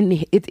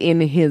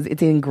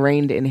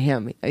ingrained in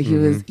him. He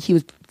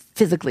was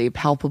physically,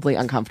 palpably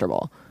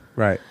uncomfortable.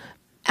 Right.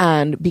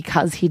 And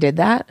because he did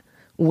that,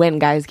 when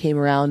guys came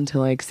around to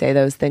like say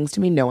those things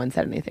to me, no one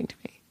said anything to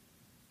me.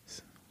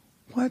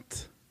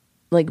 What?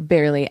 Like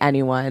barely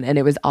anyone, and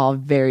it was all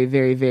very,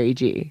 very, very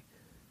G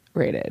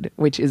rated,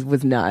 which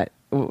was not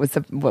what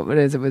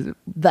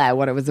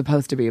it was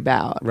supposed to be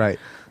about. Right.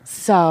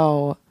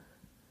 So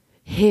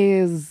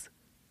his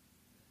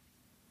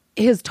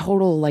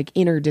total like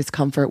inner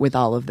discomfort with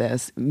all of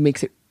this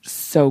makes it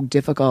so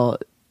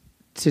difficult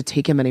to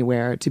take him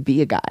anywhere, to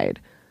be a guide.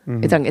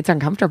 Mm-hmm. It's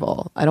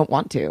uncomfortable. I don't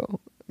want to.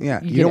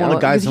 Yeah, you don't want to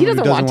guide someone who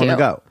doesn't want to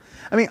go.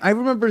 I mean, I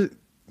remember,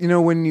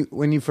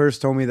 when you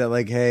first told me that,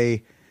 like,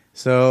 hey,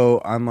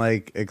 so I'm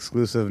like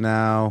exclusive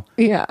now.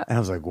 Yeah, and I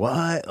was like,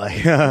 what?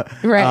 Like,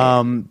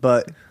 right.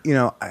 But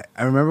I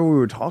remember we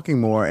were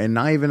talking more, and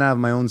not even out of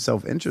my own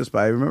self interest, but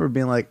I remember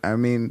being like, I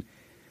mean,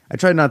 I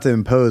tried not to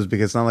impose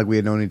because it's not like we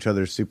had known each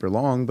other super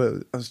long, but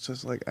I was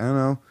just like, I don't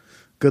know.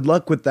 Good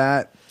luck with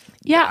that.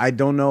 Yeah. I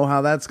don't know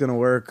how that's going to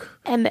work.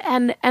 And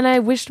I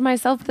wished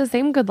myself the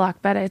same good luck,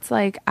 but it's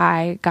like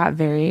I got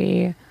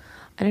very,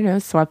 I don't know,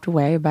 swept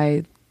away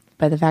by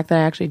the fact that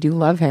I actually do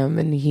love him,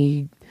 and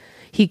he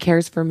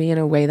cares for me in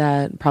a way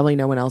that probably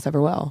no one else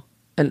ever will.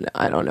 And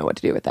I don't know what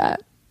to do with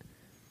that.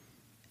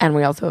 And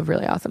we also have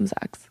really awesome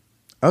sex.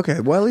 Okay.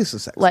 Well, at least the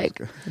sex.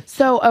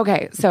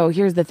 So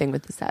here's the thing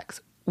with the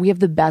sex. We have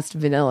the best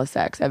vanilla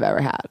sex I've ever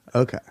had.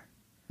 Okay.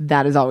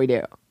 That is all we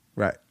do.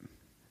 Right.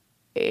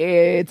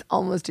 It's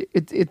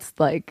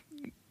like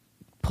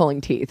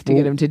pulling teeth to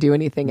get him to do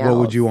anything else. What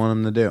would you want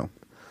him to do?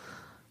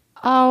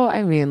 Oh,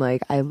 I mean,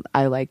 like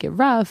I like it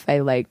rough. I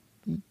like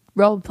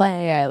role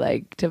play. I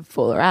like to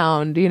fool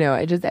around.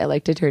 I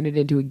like to turn it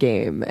into a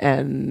game,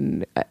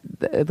 and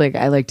like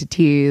I like to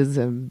tease.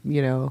 And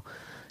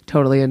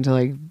totally into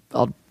like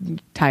I'll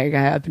tie a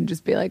guy up and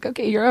just be like,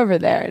 okay, you're over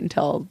there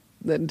until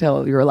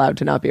you're allowed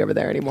to not be over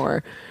there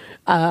anymore.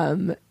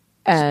 And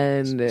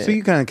so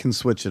you kind of can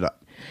switch it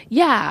up.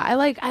 Yeah, I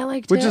like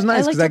which is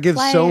nice because that gives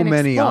so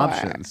many explore.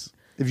 options.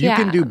 If you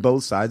can do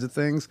both sides of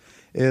things,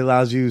 it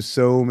allows you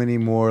so many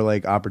more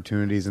like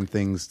opportunities and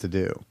things to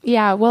do.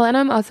 Yeah, well, and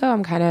I was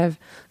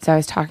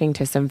talking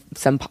to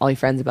some poly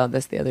friends about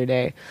this the other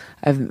day.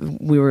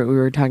 We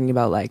were talking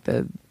about like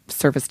the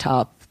surface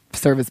top,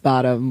 surface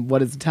bottom.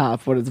 What is the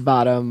top? What is the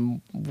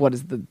bottom? What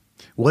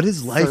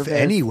is life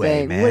anyway,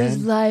 thing? Man? What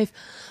is life?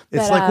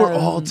 It's like we're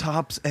all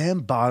tops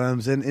and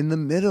bottoms and in the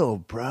middle,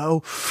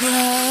 bro.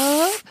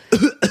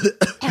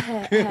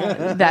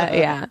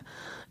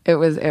 It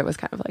was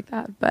kind of like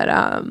that. But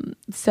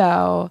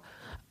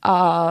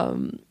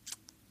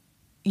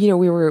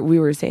we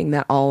were saying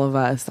that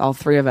all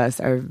three of us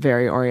are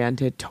very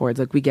oriented towards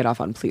like we get off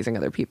on pleasing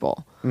other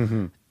people.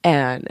 Mm-hmm.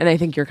 And I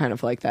think you're kind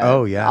of like that.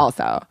 Oh yeah.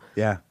 Also.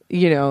 Yeah.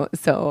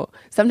 So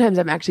sometimes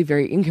I'm actually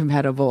very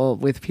incompatible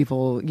with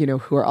people,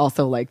 who are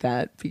also like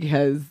that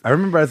because I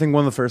remember I think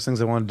one of the first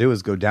things I wanted to do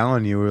is go down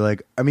on you. We were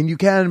like, I mean, you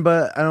can,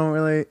 but I don't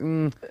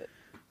really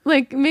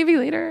like maybe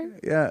later.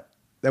 Yeah.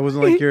 That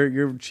wasn't like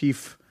your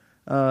chief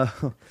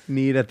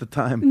need at the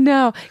time.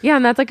 No. Yeah,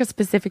 and that's like a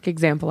specific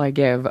example I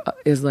give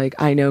is like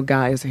I know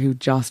guys who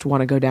just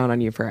want to go down on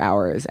you for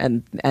hours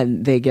and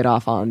they get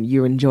off on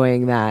you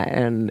enjoying that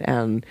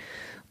and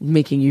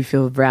making you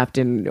feel wrapped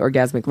in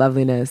orgasmic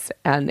loveliness,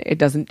 and it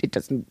doesn't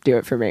do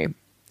it for me.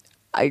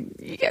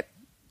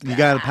 You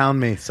gotta pound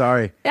me.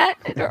 Sorry.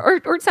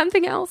 or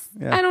something else.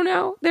 Yeah. I don't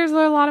know. There's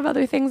a lot of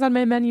other things on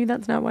my menu.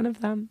 That's not one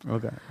of them.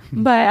 Okay.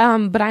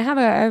 But I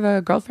have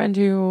a girlfriend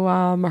who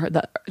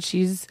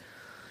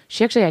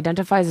she actually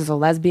identifies as a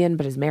lesbian,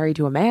 but is married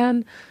to a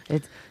man.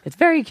 It's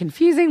very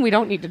confusing. We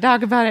don't need to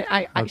talk about it.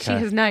 She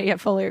has not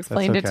yet fully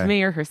explained it to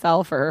me or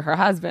herself or her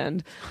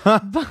husband.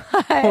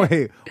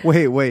 But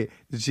Wait.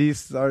 Did she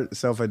start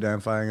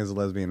self-identifying as a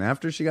lesbian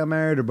after she got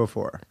married or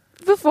before?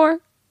 Before.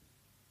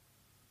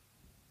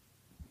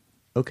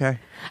 Okay.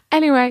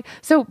 Anyway,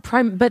 so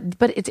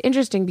but it's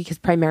interesting because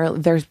primarily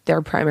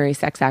their primary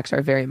sex acts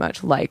are very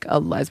much like a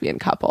lesbian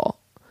couple.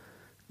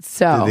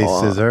 So do they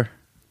scissor?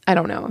 I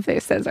don't know if they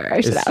scissor.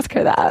 I should ask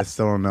her that. I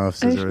still don't know if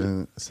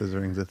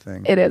scissoring's a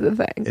thing. It is a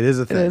thing. It is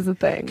a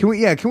thing. Can we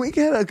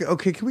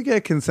get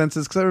a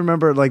consensus? Because I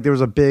remember like there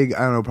was a big, I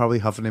don't know, probably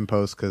Huffington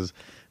Post, because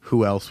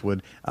who else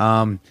would?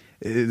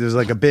 There's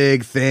like a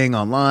big thing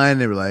online.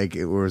 They were like,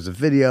 it was a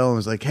video and it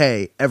was like,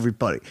 hey,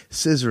 everybody,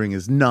 scissoring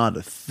is not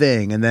a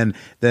thing. And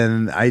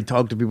then I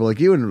talked to people like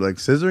you and they're like,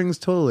 scissoring is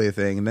totally a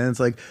thing. And then it's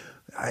like,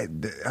 I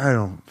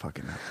don't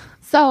fucking know.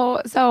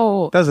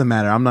 So doesn't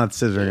matter. I'm not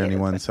scissoring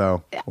anyone,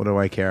 so what do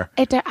I care?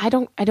 I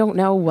don't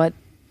know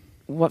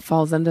what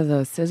falls under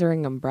the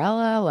scissoring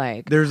umbrella.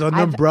 Like there's an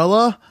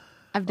umbrella.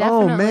 I've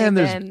definitely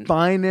there's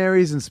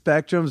binaries and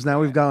spectrums. Now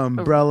we've got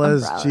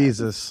umbrellas.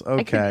 Jesus.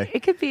 Okay.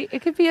 It could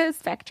be a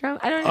spectrum.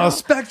 I don't know.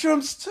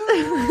 Spectrums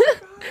too.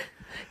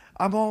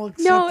 I'm all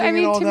accepting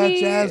and all that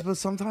jazz, but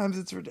sometimes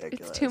it's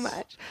ridiculous. It's too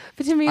much.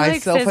 But to me, I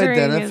like,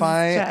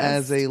 self-identify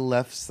as a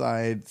left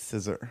side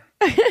scissor.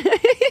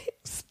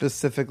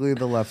 Specifically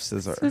the left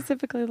scissor.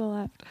 Specifically the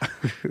left.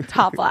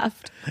 Top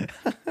left.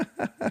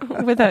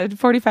 With a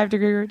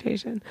 45-degree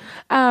rotation.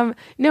 No,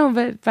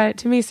 but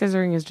to me,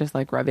 scissoring is just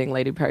like rubbing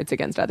lady parts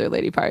against other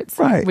lady parts.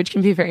 Right. Which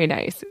can be very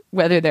nice,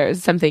 whether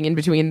there's something in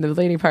between the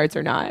lady parts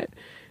or not.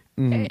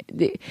 Mm.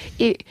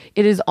 It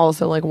is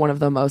also like one of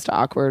the most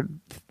awkward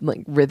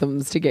like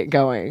rhythms to get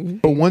going.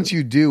 But once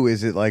you do,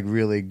 is it like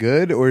really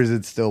good or is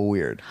it still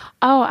weird?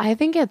 Oh, I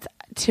think it's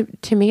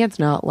to me it's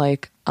not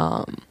like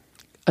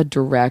a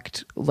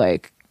direct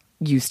like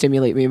you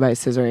stimulate me by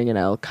scissoring and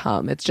I'll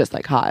come. It's just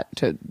like hot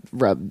to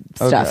rub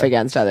stuff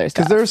against other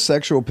stuff. Because there are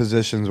sexual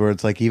positions where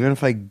it's like even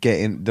if I get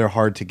in, they're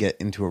hard to get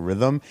into a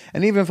rhythm,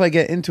 and even if I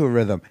get into a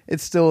rhythm,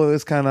 it still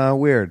is kind of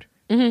weird.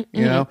 Mm-hmm,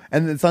 you know,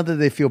 and it's not that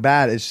they feel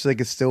bad. It's just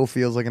like it still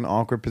feels like an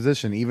awkward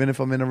position, even if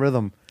I'm in a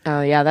rhythm.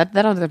 Oh yeah,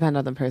 that'll depend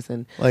on the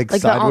person. Like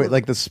sideways,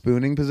 like the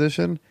spooning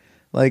position.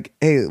 Like,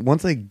 hey,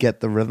 once I get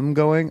the rhythm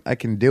going, I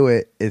can do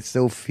it. It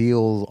still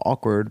feels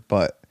awkward,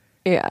 but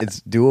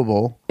it's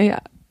doable. Yeah,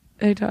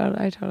 I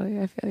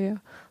totally feel you.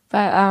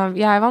 But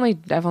I've only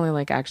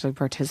like actually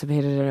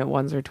participated in it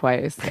once or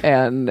twice,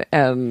 and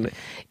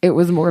it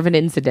was more of an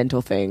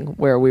incidental thing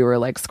where we were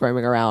like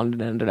squirming around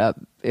and ended up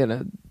in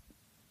a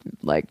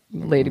like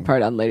lady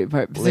part on lady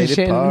part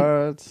position.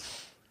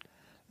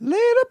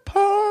 Lady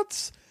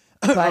parts.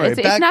 But right,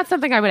 it's not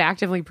something I would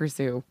actively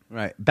pursue.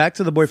 Right. Back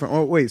to the boyfriend.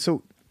 Oh wait,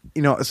 so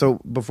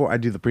before I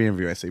do the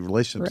pre-interview, I say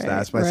relationship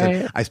status, but I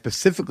said I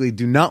specifically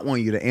do not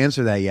want you to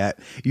answer that yet.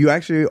 You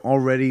actually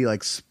already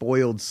like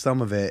spoiled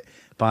some of it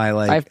by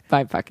like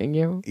by fucking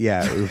you.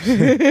 Yeah.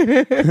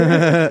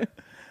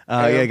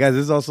 Yeah, guys,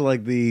 this is also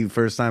like the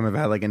first time I've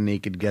had like a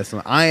naked guest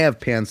on. I have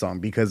pants on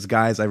because,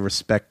 guys, I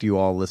respect you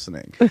all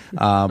listening.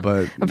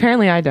 But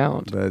apparently I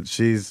don't. But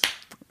she's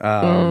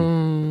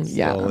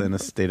still in a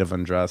state of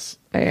undress.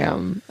 I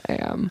am.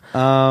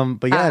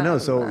 But yeah, no.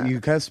 So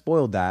you kind of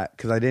spoiled that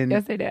because I didn't.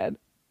 Yes, I did.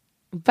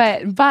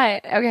 But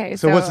okay.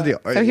 So what's the deal?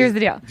 So here's the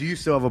deal. Do you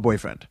still have a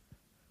boyfriend?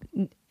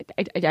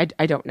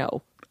 I don't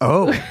know.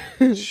 Oh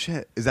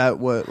shit! Is that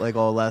what like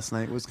all last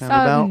night was kind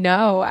of about?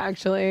 No,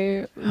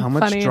 actually. How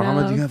much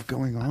drama do you have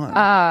going on?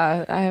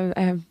 I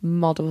have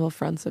multiple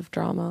fronts of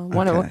drama.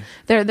 One of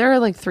there are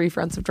like 3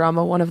 fronts of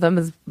drama. One of them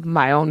is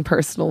my own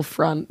personal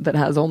front that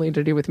has only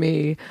to do with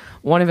me.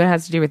 One of it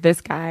has to do with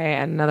this guy,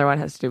 and another one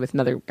has to do with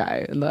another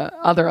guy. And the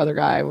other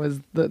guy was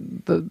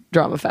the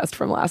drama fest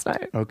from last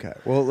night. Okay,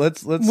 well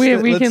let's can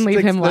leave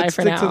him live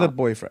for now. Let's stick to the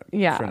boyfriend.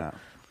 Yeah. For now.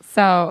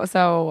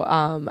 So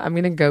I'm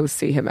gonna go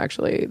see him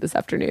actually this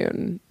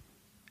afternoon,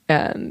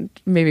 and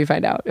maybe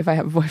find out if I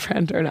have a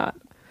boyfriend or not.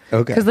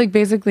 Okay. Because like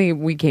basically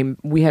we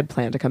had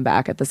planned to come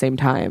back at the same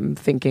time,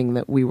 thinking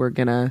that we were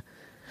gonna.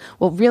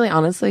 Well, really,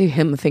 honestly,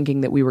 him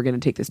thinking that we were gonna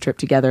take this trip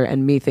together,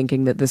 and me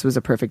thinking that this was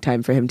a perfect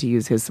time for him to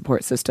use his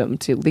support system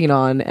to lean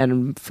on,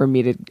 and for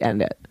me to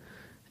end it,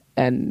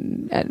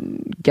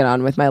 and get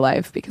on with my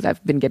life because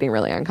I've been getting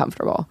really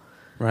uncomfortable.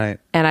 Right.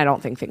 And I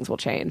don't think things will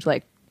change.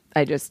 Like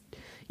I just.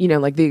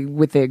 Like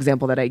with the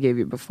example that I gave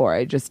you before,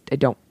 I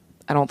don't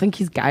think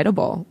he's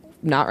guidable.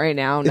 Not right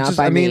now, not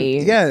by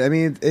me. Yeah, I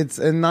mean, it's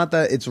and not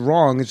that it's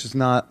wrong. It's just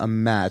not a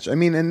match. I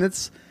mean, and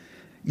it's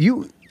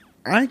you.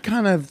 I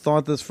kind of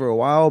thought this for a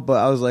while, but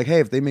I was like,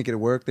 hey, if they make it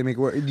work, they make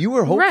it work. You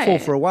were hopeful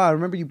for a while. I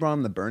remember you brought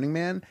him the Burning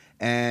Man,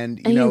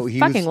 and he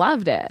fucking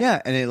loved it. Yeah,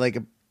 and it like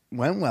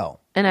went well.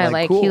 And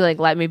cool. he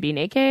let me be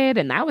naked,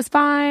 and that was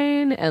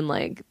fine. And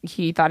like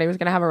he thought he was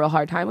gonna have a real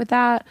hard time with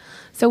that.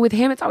 So with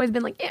him, it's always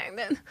been like,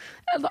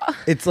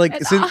 it's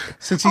like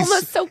since he's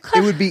almost so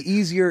it would be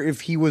easier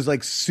if he was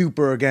like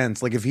super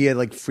against, like if he had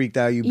like freaked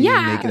out you being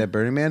naked at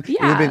Burning Man. It would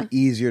have been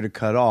easier to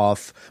cut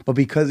off. But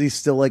because he's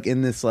still like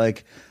in this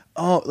like.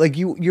 Oh, like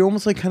you're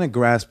almost like kind of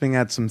grasping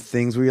at some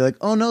things where you're like,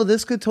 oh no,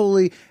 this could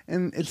totally,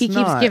 and it's he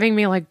keeps giving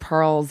me like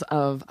pearls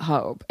of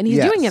hope, and he's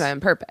doing it on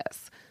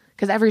purpose.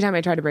 Because every time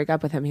I try to break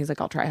up with him, he's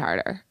like, I'll try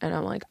harder. And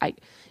I'm like, I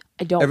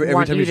don't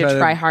want you to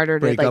try harder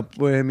to break like... up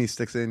with him, he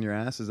sticks it in your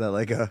ass? Is that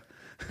like a...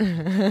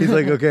 He's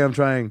like, okay, I'm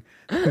trying.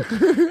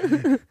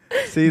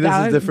 See, this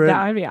is different.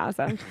 That would be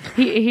awesome.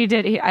 He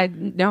did. I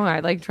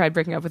like tried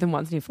breaking up with him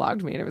once and he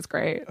flogged me and it was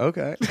great.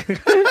 Okay.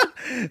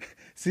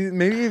 See,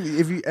 maybe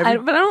if you ever...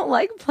 But I don't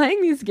like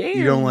playing these games.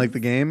 You don't like the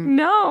game?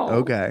 No.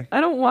 Okay.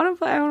 I don't want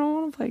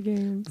to play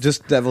games.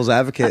 Just devil's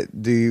advocate,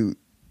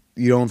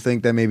 you don't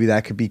think that maybe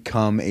that could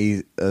become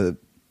a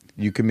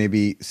you could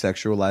maybe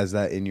sexualize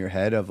that in your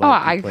head of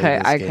like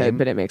I could,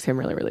 but it makes him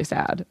really, really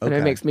sad. Okay. And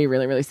it makes me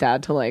really, really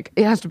sad to like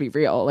it has to be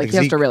real. Like he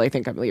has to really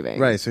think I'm leaving.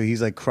 Right. So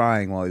he's like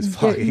crying while he's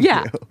flogging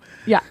you.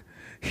 Yeah.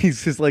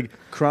 He's just like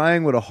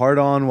crying with a heart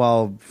on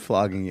while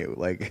flogging you.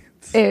 Like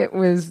it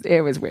was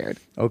weird.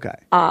 Okay.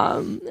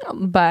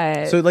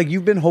 But so like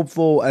you've been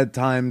hopeful at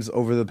times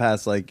over the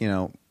past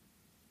 10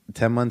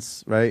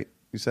 months, right?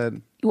 You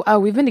said? Oh,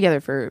 we've been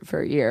together for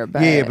a year,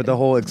 but but the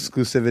whole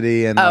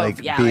exclusivity and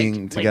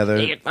being together,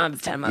 8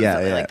 months, 10 months,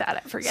 something like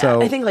that. I forget.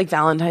 I think like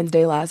Valentine's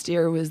Day last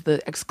year was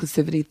the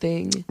exclusivity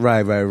thing.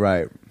 Right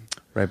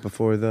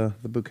before the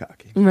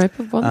bukkake. Right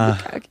before the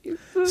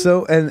bukkake.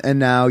 So and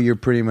now you're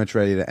pretty much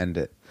ready to end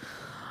it.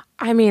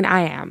 I mean,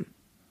 I am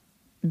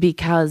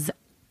because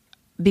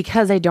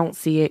I don't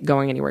see it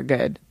going anywhere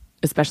good,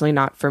 especially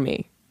not for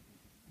me.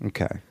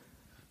 Okay.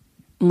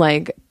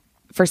 Like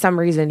for some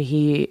reason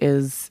he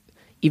is.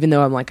 Even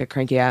though I'm like a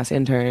cranky ass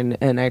intern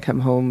and I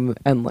come home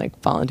and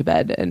like fall into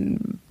bed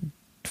and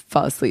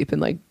fall asleep and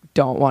like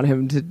don't want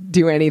him to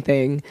do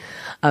anything,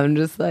 I'm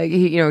just like,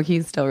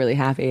 he's still really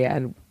happy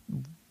and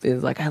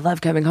is like, I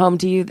love coming home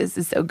to you. This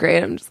is so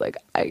great. I'm just like,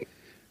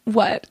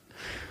 what?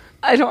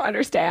 I don't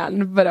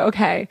understand, but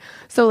okay.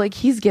 So like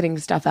he's getting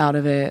stuff out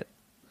of it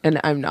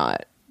and I'm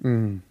not.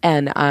 And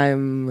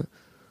I'm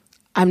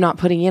not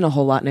putting in a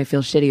whole lot and I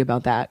feel shitty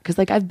about that. Because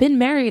like I've been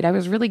married. I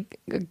was really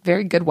a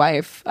very good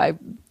wife. I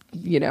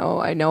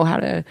know how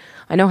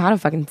to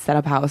fucking set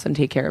up house and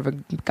take care of a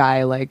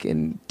guy, like,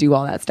 and do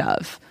all that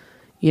stuff.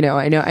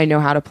 I know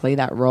how to play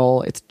that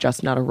role. It's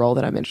just not a role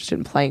that I'm interested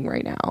in playing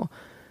right now.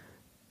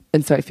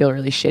 And so I feel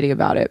really shitty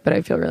about it, but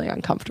I feel really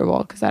uncomfortable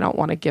because I don't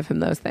want to give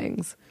him those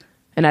things.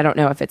 And I don't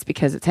know if it's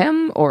because it's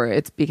him or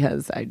it's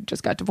because I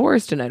just got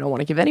divorced and I don't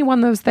want to give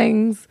anyone those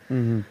things.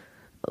 Mm-hmm.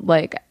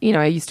 Like,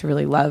 I used to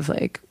really love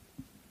like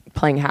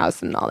playing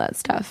house and all that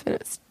stuff. And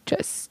it's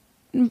just,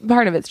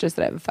 part of it's just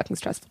that I have a fucking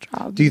stressful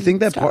job. Do you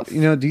think that part, do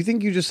you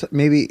think you just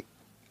maybe,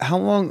 how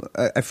long,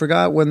 I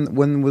forgot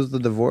when was the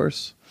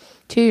divorce?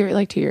 2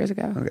 years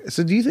ago. Okay.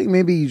 So do you think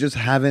maybe you just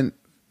haven't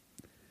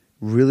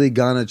really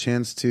gotten a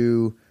chance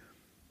to,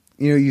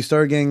 you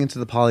started getting into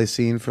the poly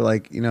scene for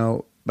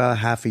about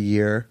half a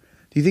year.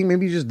 Do you think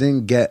maybe you just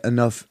didn't get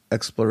enough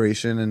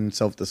exploration and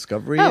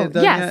self-discovery?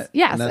 Yes.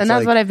 And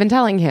that's what I've been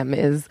telling him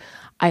is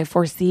I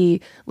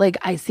foresee, like,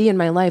 I see in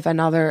my life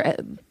another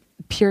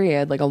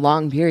period, like a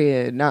long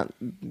period, not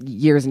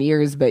years and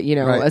years, but, you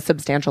know, Right. a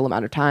substantial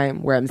amount of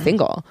time where I'm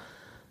single.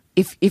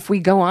 If we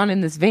go on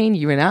in this vein,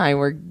 you and I,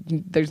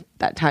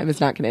 that time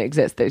is not going to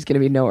exist. There's going to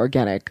be no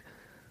organic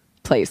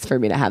place for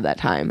me to have that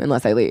time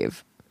unless I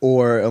leave.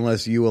 Or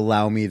unless you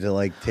allow me to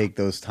like take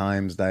those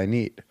times that I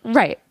need.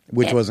 Right.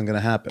 Which wasn't going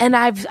to happen. And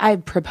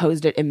I've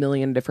proposed it a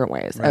million different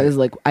ways. Right. I was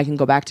like, I can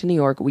go back to New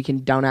York. We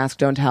can don't ask,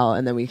 don't tell,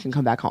 and then we can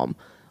come back home.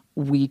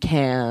 We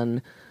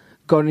can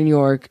go to New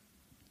York,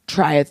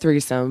 try a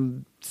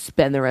threesome,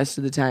 spend the rest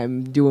of the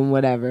time doing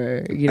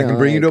whatever. You know, I can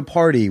bring you to a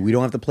party. We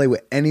don't have to play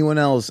with anyone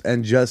else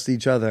and just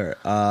each other.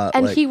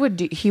 And like, he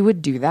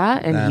would do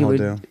that, and he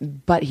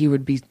would, but it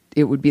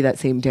would be that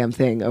same damn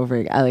thing over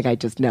again. Like, I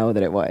just know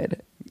that it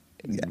would.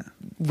 Yeah.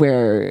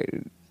 Where,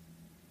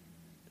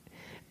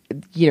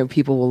 you know,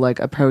 people will like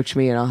approach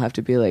me and I'll have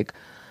to be like,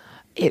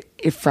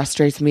 it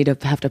frustrates me to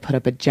have to put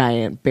up a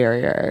giant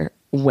barrier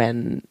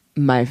when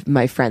my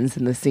friends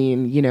in the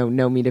scene, you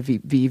know me to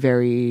be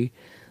very,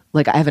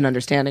 like, I have an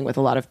understanding with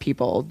a lot of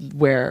people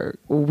where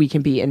we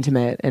can be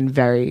intimate and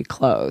very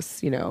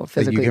close, you know,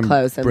 physically you can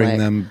close, and bring like,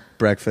 them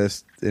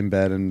breakfast in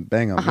bed and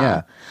bang them.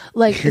 Yeah.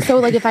 Like, so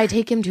like if I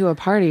take him to a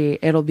party,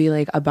 it'll be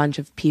like a bunch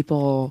of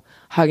people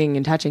hugging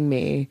and touching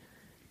me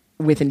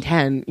with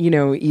intent, you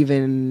know,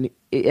 even,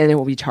 and it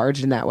will be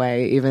charged in that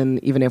way, even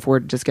if we're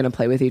just going to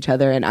play with each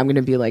other, and I'm going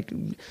to be like,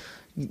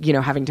 you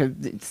know, having to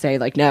say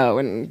like no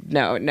and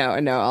no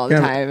all the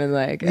time, and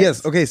like,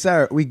 yes, okay,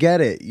 Sarah, we get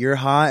it. You're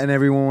hot and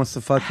everyone wants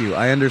to fuck you.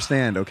 I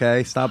understand.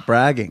 Okay, stop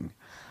bragging.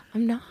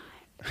 I'm not.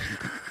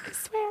 I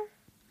swear.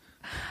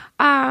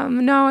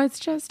 No,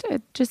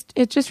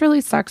 it just really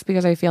sucks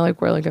because I feel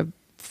like we're like a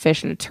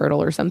fish and a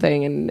turtle or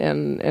something,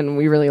 and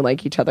we really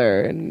like each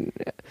other, and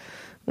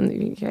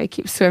I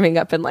keep swimming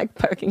up and like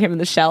poking him in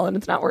the shell, and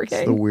it's not working.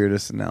 It's the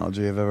weirdest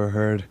analogy I've ever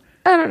heard.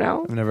 I don't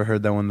know. I've never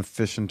heard that one. The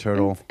fish and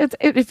turtle.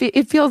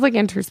 It feels like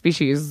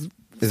interspecies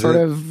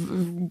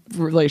of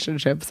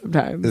relationship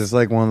sometimes. Is this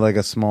like one like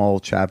a small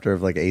chapter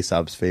of like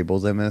Aesop's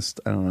fables I missed?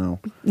 I don't know.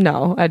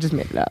 No, I just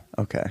made it up.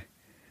 Okay.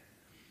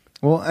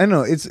 Well, I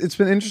know it's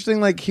been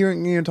interesting, like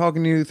hearing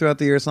talking to you throughout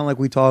the year. It's not like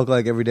we talk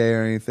like every day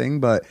or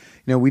anything, but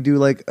we do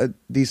like a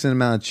decent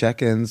amount of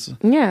check-ins.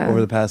 Over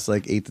the past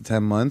like 8 to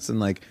 10 months, and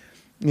like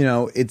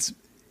it's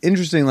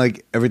interesting,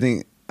 like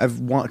everything I've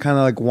kind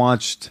of like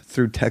watched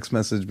through text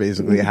message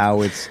basically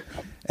how it's,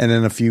 and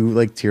then a few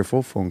like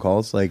tearful phone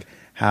calls, like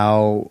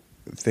how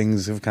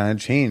things have kind of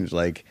changed.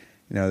 Like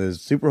there's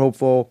super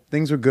hopeful,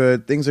 things are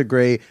good, things are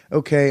great.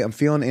 Okay, I'm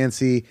feeling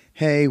antsy.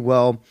 Hey,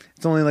 well,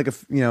 it's only like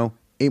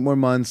 8 more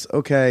months.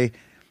 Okay.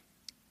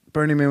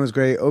 Burning Man was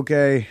great.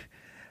 Okay.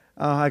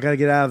 Oh, I got to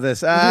get out of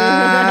this.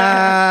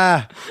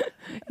 Ah.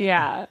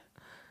 Yeah.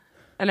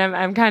 And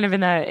I'm kind of in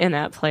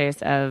that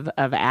place of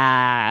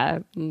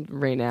right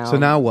now. So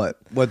now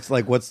what?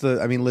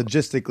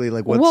 Logistically,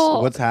 like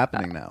what's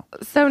happening now?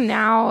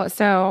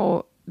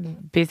 So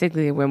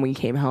basically when we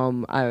came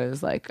home, I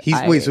was like,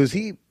 so is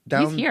he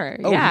down? He's here.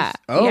 Oh, yeah.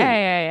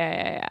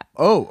 Yeah.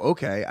 Oh,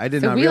 okay. I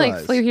did not we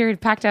realize. Like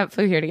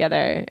flew here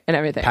together and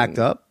everything. Packed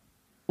up?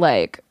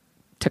 Like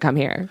to come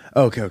here.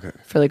 Okay.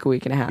 For like a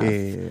week and a half.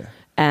 Yeah.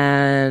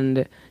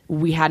 And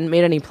we hadn't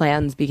made any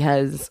plans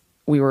because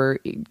we were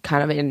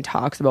kind of in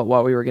talks about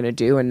what we were going to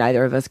do, and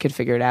neither of us could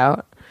figure it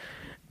out.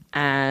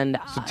 And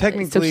so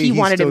technically, so he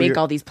wanted to make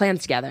all these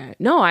plans together.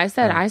 No, I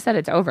said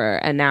it's over,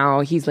 and now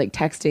he's like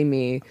texting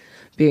me,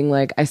 being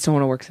like, "I still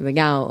want to work something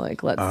out.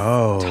 Like, let's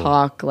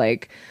talk.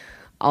 Like,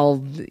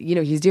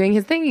 he's doing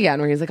his thing again,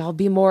 where he's like, I'll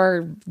be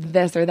more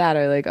this or that,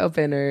 or like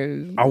open,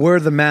 or I'll wear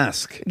the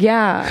mask.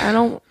 Yeah, I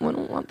don't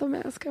want the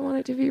mask. I want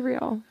it to be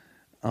real.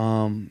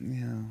 Yeah.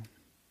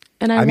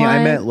 And I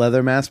meant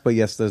leather mask, but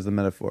yes, there's the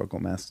metaphorical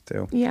mask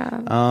too.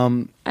 Yeah.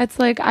 It's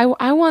like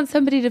I want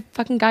somebody to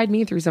fucking guide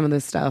me through some of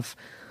this stuff.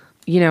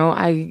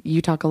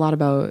 You talk a lot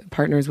about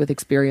partners with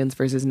experience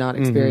versus not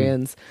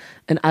experience,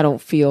 and I don't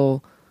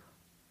feel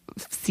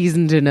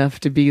seasoned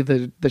enough to be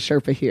the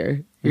Sherpa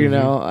here.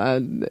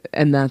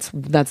 And that's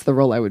the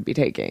role I would be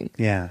taking.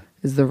 Yeah,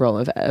 is the role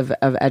of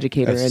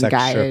educator and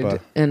guide,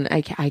 Sherpa. And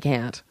I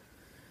can't.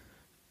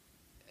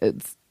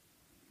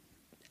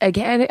 I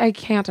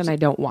can't, and I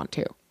don't want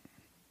to.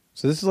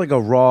 So this is like a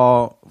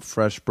raw,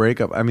 fresh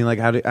breakup. I mean, like,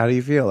 how do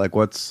you feel? Like,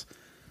 what's?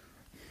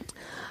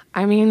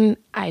 I mean,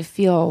 I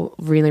feel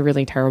really,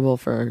 really terrible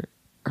for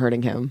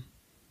hurting him.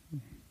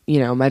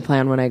 My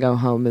plan when I go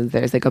home is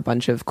there's like a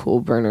bunch of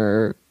cool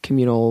burner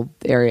communal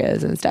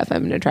areas and stuff. I'm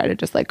going to try to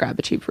just like grab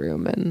a cheap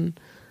room and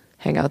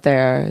hang out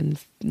there. And,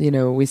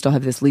 we still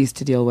have this lease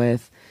to deal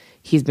with.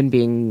 He's been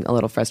being a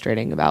little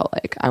frustrating about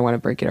like, I want to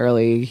break it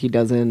early. He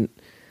doesn't.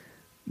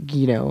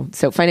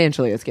 So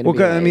financially it's going to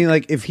be I mean,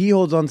 like if he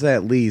holds on to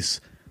that lease,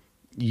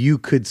 you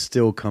could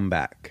still come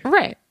back.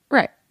 Right.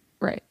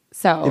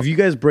 So if you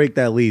guys break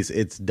that lease,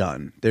 it's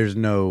done. There's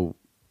no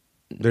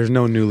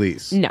new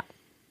lease. No.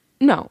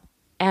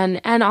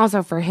 And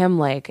also for him,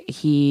 like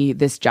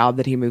this job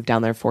that he moved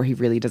down there for, he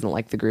really doesn't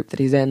like the group that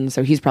he's in.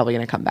 So he's probably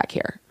going to come back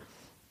here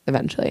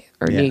eventually,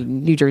 or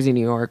New Jersey,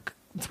 New York,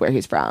 it's where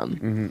he's from.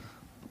 Mm-hmm.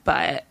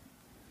 But,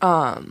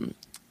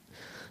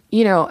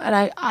 you know,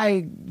 and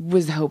I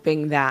was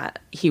hoping that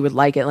he would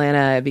like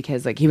Atlanta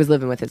because like he was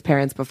living with his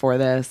parents before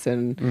this.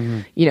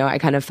 And, you know, I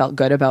kind of felt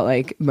good about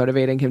like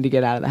motivating him to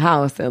get out of the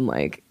house and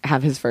like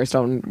have his first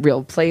own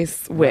real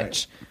place,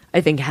 which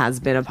I think has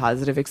been a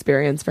positive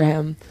experience for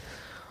him.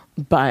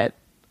 But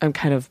I'm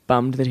kind of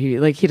bummed that he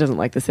doesn't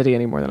like the city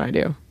any more than I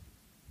do.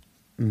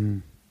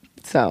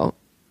 So,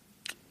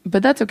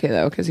 but that's okay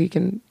though, because he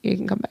can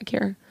come back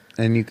here.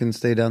 And you can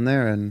stay down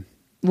there and...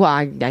 Well,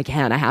 I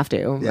can. I have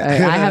to. Yeah.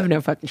 I have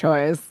no fucking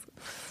choice.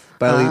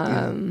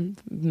 But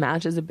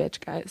Match is a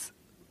bitch, guys.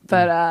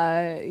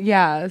 But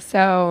yeah,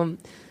 so,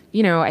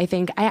 you know, I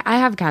think I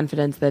have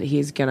confidence that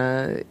he's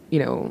gonna, you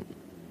know,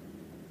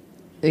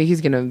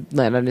 he's gonna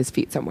land on his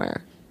feet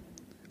somewhere.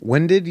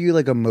 When did you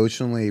like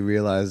emotionally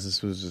realize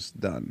this was just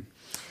done?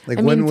 Like,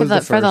 I when mean, was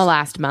the for the first...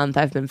 last month,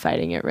 I've been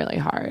fighting it really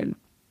hard,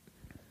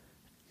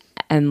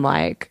 and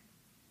like,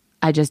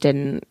 I just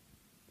didn't.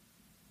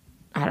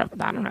 I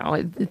don't know.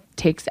 It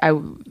takes. I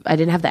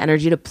didn't have the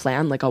energy to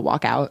plan like a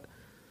walkout,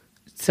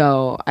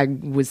 so I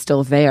was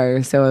still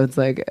there. So it's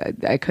like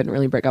I couldn't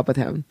really break up with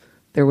him.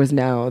 There was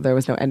no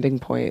ending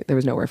point. There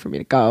was nowhere for me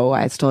to go.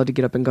 I still had to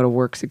get up and go to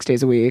work 6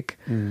 days a week.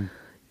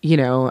 You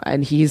know,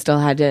 and he still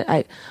had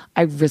to.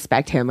 I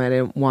respect him. I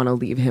didn't want to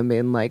leave him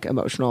in like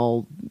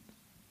emotional,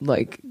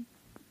 like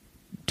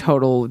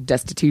total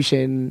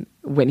destitution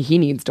when he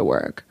needs to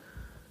work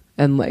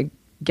and like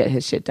get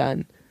his shit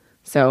done.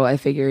 So I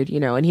figured, you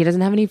know, and he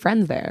doesn't have any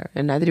friends there,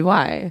 and neither do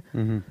I.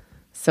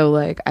 So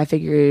like I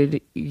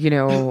figured, you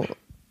know,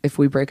 if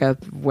we break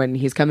up when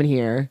he's coming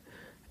here,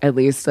 at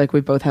least like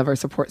we both have our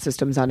support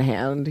systems on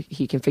hand.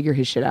 He can figure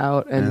his shit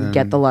out and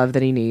get the love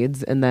that he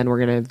needs, and then we're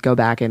gonna go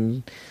back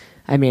and.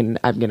 I mean,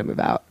 I'm going to move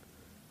out.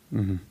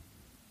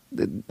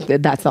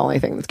 That's the only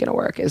thing that's going to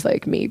work is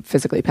like me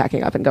physically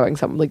packing up and going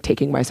like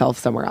taking myself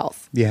somewhere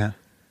else. Yeah.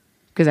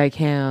 Because I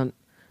can't,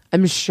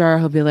 I'm sure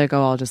he'll be like,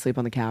 oh, I'll just sleep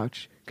on the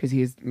couch. Because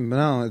he's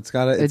no, it's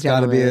gotta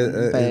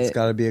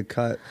be a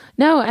cut.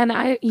 No, and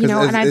I, you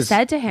know, and I've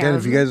said to him, again,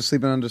 if you guys are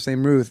sleeping under the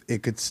same roof,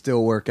 it could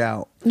still work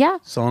out. Yeah.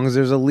 As long as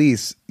there's a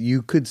lease,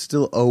 you could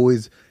still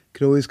always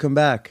come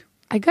back.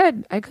 I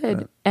could.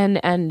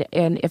 And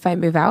if I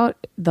move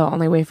out, the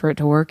only way for it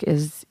to work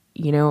is,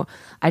 you know,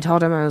 I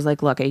told him, I was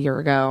like, look, a year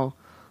ago,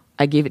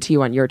 I gave it to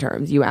you on your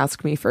terms. You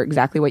asked me for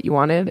exactly what you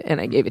wanted, and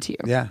I gave it to you.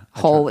 Yeah.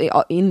 Wholly,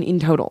 in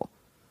total.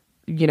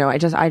 You know, I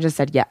just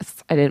said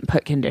yes. I didn't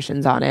put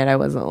conditions on it. I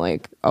wasn't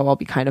like, oh, I'll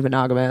be kind of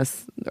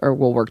monogamous, or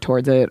we'll work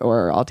towards it,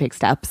 or I'll take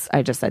steps.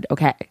 I just said,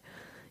 okay.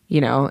 You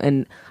know,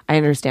 and I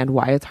understand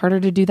why it's harder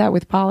to do that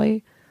with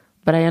poly,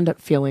 but I end up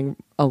feeling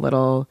a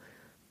little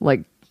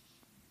like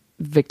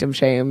victim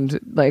shamed,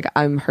 like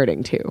I'm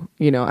hurting too,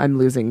 you know, I'm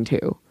losing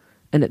too,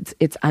 and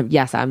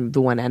I'm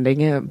the one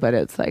ending it, but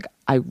it's like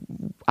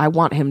I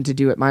want him to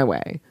do it my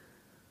way.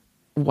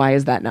 Why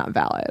is that not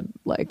valid?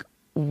 Like,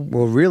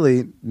 well,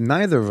 really,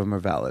 neither of them are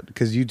valid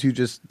because you two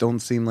just don't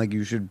seem like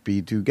you should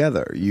be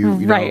together. You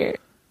right? Know,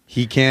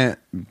 he can't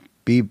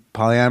be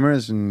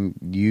polyamorous, and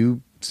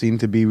you seem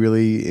to be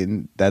really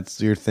in.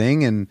 That's your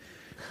thing, and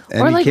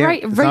or like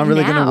right it's not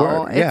really now, gonna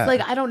work. It's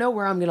like I don't know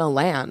where I'm gonna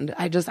land.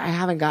 I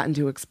haven't gotten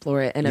to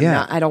explore it, and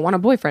I don't want a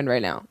boyfriend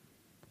right now,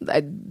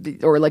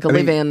 or like a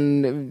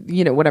live-in,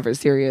 you know, whatever,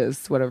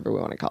 serious, whatever we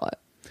want to call it.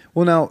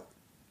 Well,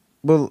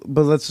 but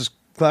let's just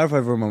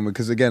clarify for a moment,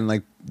 because again,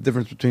 like the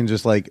difference between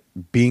just like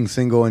being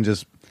single and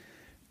just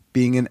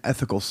being an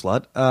ethical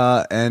slut,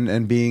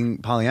 and being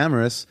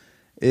polyamorous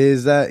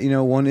is that, you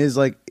know, one is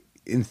like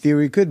in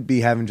theory could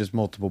be having just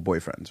multiple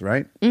boyfriends,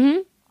 right? Mm-hmm.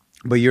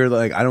 But you're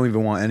like, I don't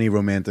even want any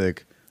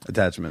romantic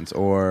attachments,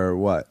 or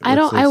what? I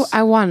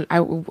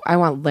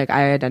want like,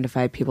 I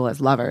identify people as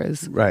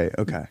lovers. Right.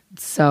 Okay.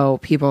 So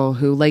people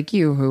who like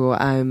you, who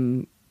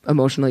I'm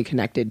emotionally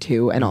connected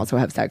to and also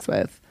have sex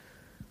with,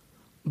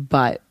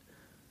 but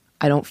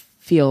I don't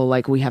feel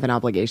like we have an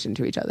obligation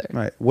to each other.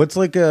 Right. What's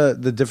like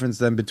the difference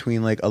then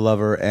between like a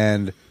lover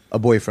and a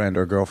boyfriend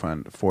or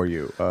girlfriend for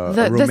you?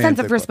 The sense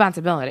of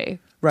responsibility,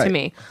 right, to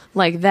me,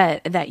 like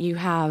that you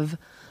have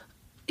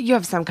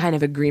some kind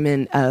of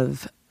agreement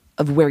of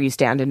where you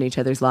stand in each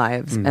other's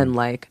lives, and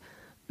like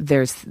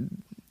there's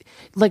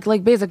like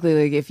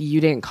basically, like if you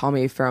didn't call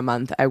me for a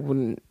month, I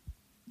wouldn't.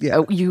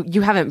 Yeah.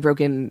 You haven't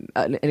broken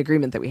an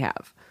agreement that we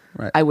have.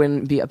 Right. I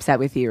wouldn't be upset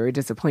with you or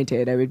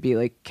disappointed. I would be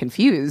like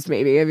confused.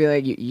 Maybe I'd be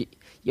like, you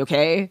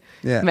okay,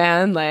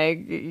 man?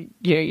 Like, you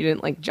know, you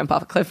didn't like jump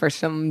off a cliff or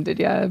something, did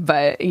you?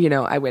 But you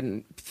know, I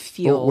wouldn't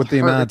feel. Well, with the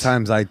amount of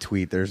times I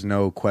tweet, there's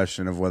no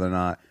question of whether or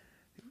not.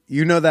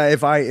 You know that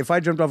if I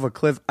jumped off a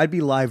cliff, I'd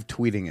be live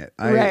tweeting it.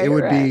 It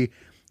would be,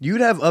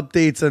 you'd have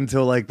updates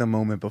until like the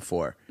moment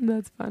before.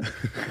 That's fun.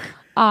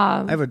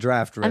 I have a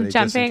draft ready. I'm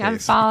jumping. I'm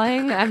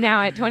falling. I'm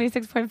now at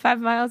 26.5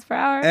 miles per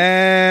hour.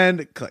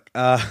 And click.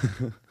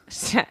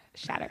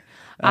 Shatter.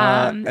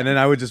 And then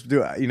I would just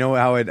do. You know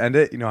how I'd end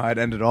it. You know how I'd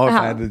end it all.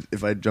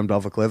 If I jumped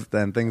off a cliff,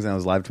 then things, and I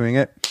was live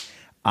tweeting it.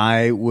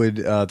 I would.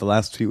 The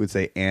last tweet would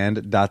say "and ...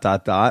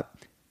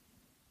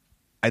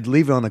 I'd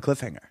leave it on the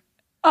cliffhanger.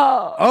 The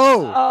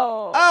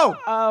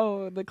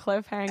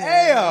cliffhanger.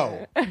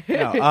 Ayo.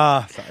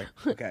 No, sorry.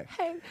 Okay.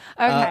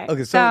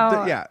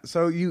 Okay.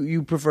 So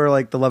you prefer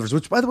like the lovers,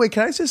 which by the way,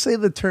 can I just say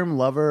the term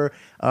lover?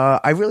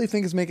 I really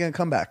think it's making a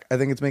comeback. I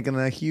think it's making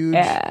a huge.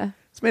 Yeah.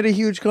 It's made a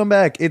huge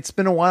comeback. It's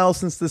been a while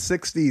since the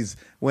 '60s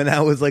when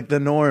that was like the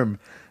norm,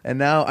 and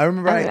now I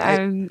remember.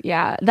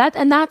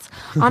 That's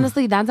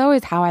honestly that's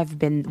always how I've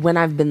been when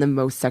I've been the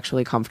most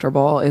sexually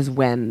comfortable is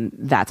when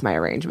that's my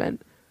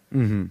arrangement.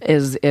 Mm-hmm.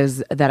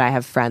 Is that I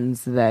have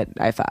friends that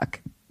I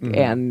fuck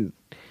and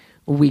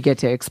we get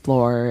to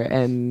explore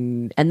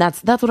and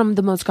that's what I'm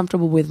the most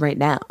comfortable with right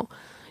now.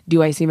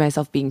 Do I see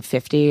myself being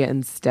 50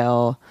 and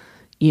still,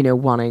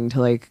 wanting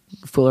to like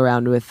fool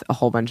around with a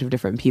whole bunch of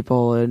different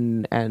people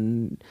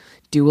and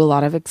do a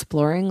lot of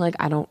exploring? Like,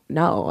 I don't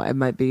know. I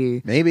might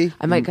be maybe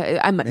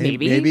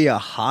a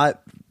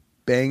hot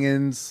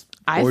bangins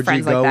I have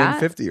friends going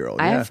like that.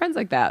 50-year-old. I have friends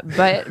like that,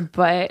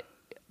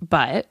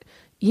 but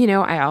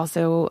I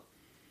also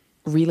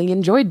really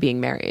enjoyed being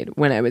married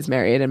when I was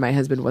married and my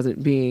husband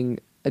wasn't being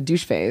a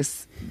douche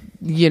face.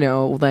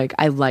 Like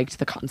I liked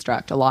the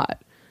construct a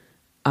lot.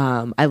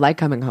 I like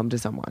coming home to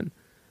someone.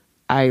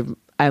 I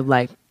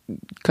like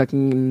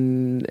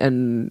cooking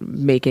and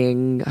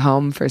making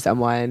home for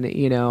someone.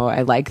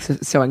 I like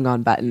sewing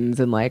on buttons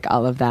and like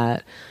all of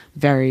that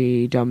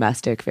very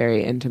domestic,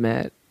 very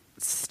intimate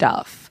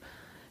stuff.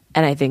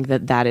 And I think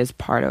that is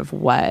part of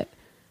what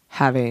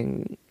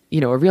having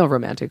a real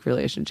romantic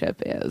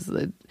relationship is.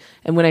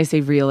 And when I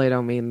say real, I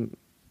don't mean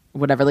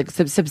whatever, like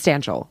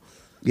substantial.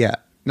 Yeah.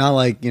 Not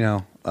like,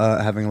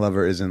 having a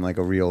lover isn't like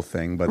a real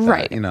thing, but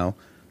right.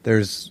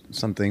 There's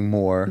something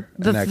more.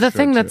 The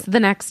thing that's the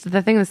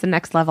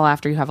next level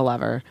after you have a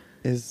lover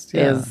is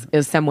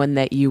someone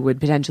that you would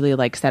potentially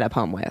like set up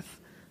home with.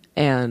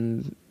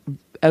 And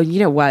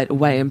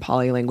what in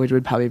poly language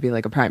would probably be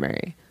like a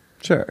primary.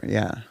 Sure.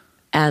 Yeah.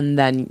 And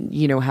then,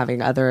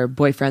 having other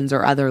boyfriends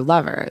or other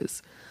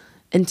lovers.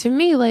 And to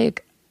me,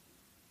 like,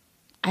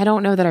 I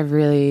don't know that I've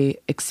really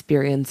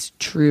experienced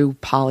true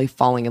poly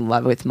falling in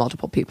love with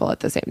multiple people at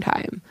the same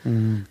time.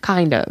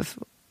 Kind of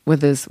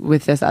with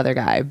this other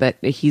guy, but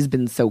he's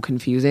been so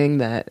confusing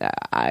that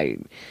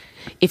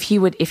if he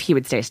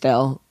would stay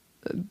still,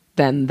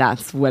 then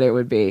that's what it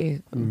would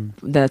be.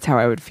 That's how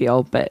I would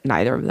feel, but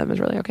neither of them is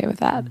really okay with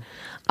that.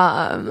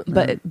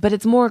 But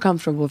it's more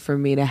comfortable for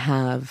me to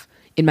have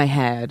in my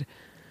head.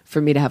 For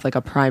me to have like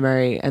a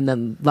primary and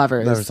then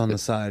lovers on the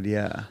side,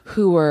 yeah,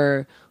 who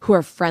are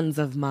friends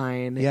of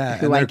mine, yeah,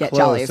 who I get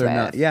jollies with.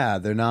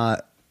 They're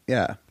not.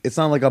 Yeah, it's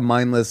not like a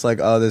mindless like,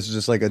 oh, this is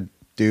just like a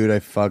dude I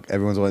fuck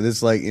everyone's way. This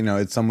is like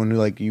it's someone who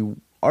like you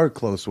are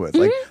close with.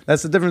 Like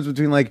that's the difference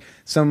between like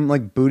some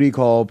like booty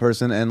call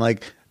person and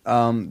like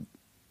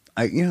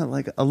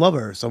like a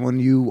lover, someone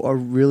you are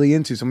really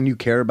into, someone you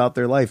care about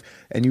their life,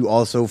 and you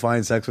also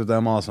find sex with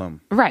them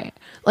awesome. Right.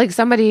 Like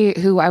somebody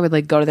who I would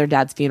like go to their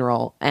dad's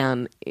funeral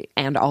and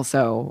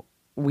also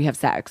we have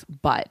sex,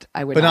 but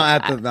I would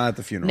not at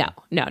the funeral.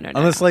 No.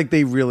 Unless like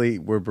they really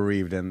were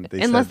bereaved and they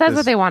unless that's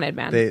what they wanted,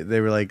 man.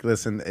 They were like,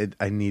 listen,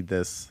 I need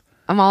this.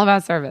 I'm all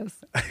about service.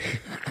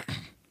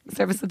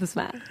 Service with a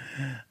smile.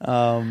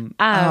 Man,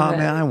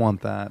 I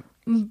want that.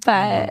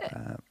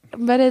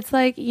 But it's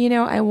like,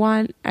 I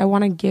want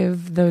to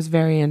give those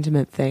very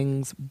intimate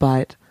things,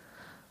 but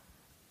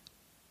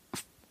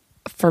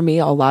for me,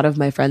 a lot of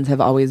my friends have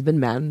always been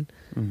men.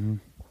 Mm-hmm.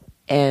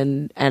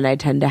 And I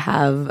tend to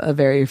have a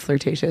very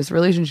flirtatious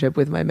relationship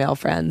with my male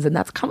friends, and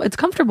it's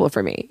comfortable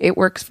for me. It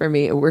works for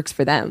me. It works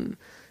for them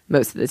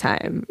most of the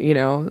time,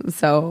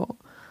 So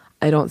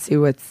I don't see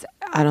what's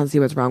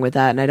wrong with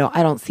that, and I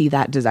don't see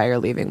that desire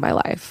leaving my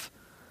life,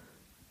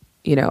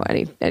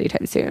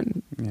 anytime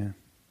soon. Yeah.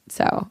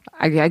 So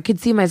I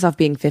could see myself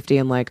being 50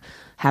 and like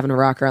having a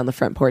rocker on the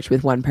front porch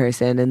with one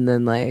person, and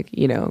then like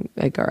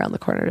I go around the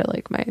corner to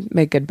like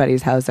my good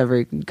buddy's house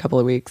every couple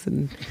of weeks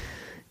and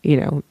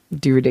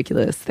do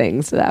ridiculous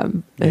things to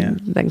them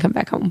and then come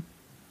back home.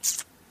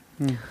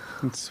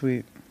 That's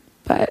sweet.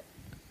 But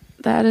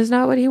that is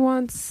not what he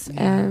wants,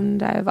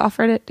 and I've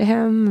offered it to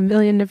him a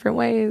million different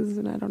ways,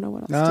 and I don't know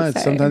what else to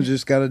say. Sometimes you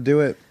just got to do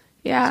it.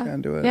 Yeah. Just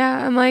gotta do it.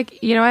 Yeah. I'm like,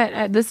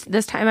 what?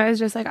 This time I was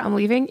just like, I'm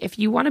leaving. If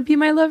you want to be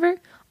my lover,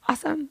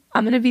 awesome.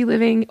 I'm going to be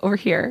living over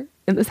here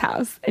in this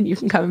house, and you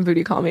can come and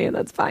booty call me, and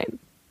that's fine.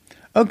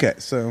 Okay.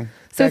 So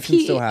that can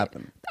still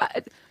happen.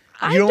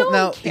 I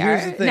don't care.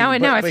 Here's the thing,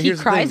 now if he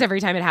cries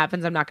every time it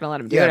happens, I'm not going to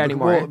let him do it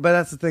anymore. But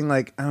that's the thing.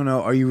 Like, I don't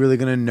know. Are you really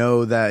going to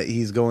know that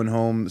he's going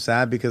home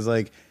sad? Because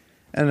like,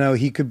 I don't know.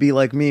 He could be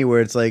like me,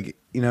 where it's like,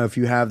 if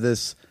you have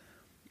this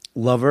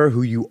lover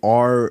who you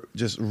are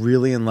just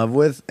really in love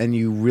with, and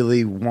you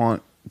really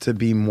want to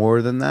be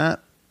more than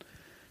that,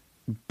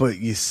 but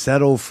you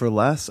settle for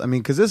less. I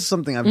mean, because this is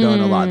something I've done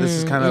a lot. This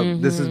is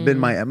this has been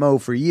my MO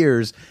for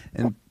years,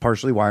 and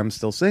partially why I'm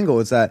still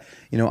single. It's that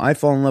I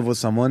fall in love with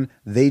someone,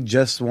 they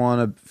just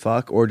want to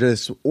fuck, or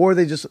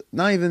they just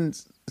not even.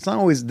 It's not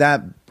always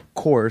that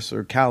coarse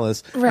or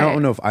callous. Right. I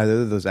don't know if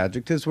either of those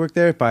adjectives work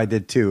there, but I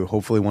did too.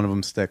 Hopefully, one of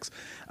them sticks.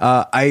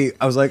 I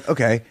was like,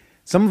 okay,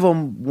 some of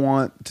them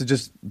want to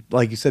just,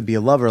 like you said, be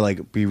a lover,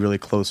 like be a really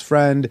close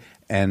friend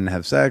and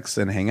have sex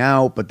and hang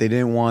out, but they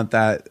didn't want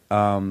that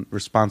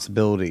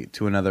responsibility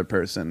to another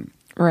person.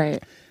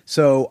 Right.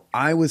 So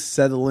I was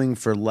settling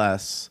for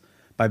less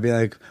by being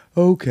like,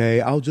 okay,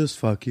 I'll just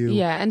fuck you.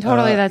 Yeah, and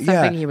totally that's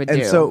something he would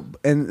do. So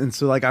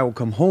like I will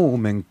come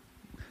home and,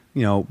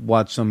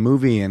 watch some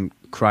movie and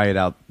cry it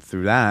out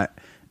through that.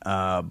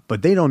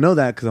 But they don't know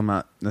that because I'm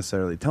not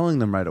necessarily telling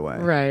them right away.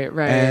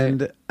 Right.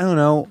 And I don't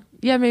know.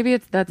 Yeah, maybe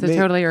that's a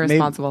totally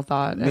irresponsible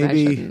thought, and I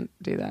shouldn't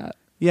do that.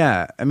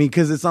 Yeah, I mean,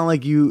 because it's not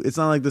like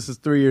this is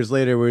 3 years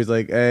later where he's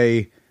like,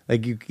 hey,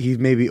 like he's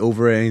maybe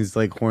over it and he's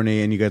like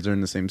horny and you guys are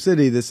in the same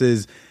city.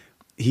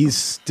 He's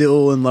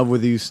still in love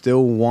with you,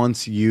 still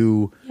wants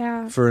you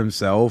for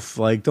himself.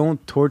 Like,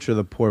 don't torture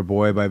the poor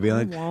boy by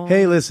being like,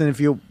 hey, listen, if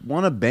you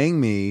want to bang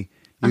me,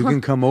 you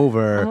can come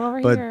over,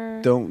 but here.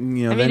 Don't,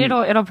 I mean,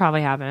 it'll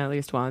probably happen at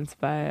least once,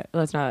 but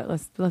let's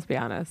be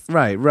honest.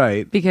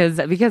 Right. Because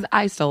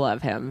I still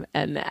love him,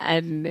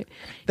 and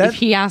if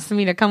he asks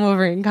me to come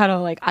over and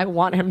cuddle, like, I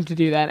want him to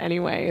do that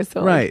anyway.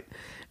 So right.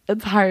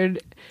 It's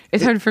hard.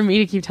 It's hard for me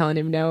to keep telling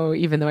him no,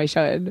 even though I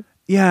should.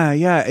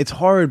 Yeah, it's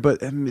hard, but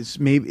it's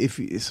maybe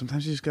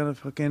sometimes you just gotta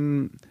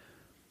fucking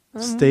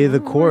stay the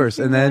course,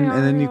 and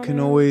then you can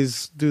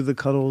always do the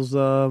cuddles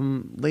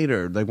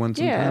later, like when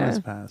some time has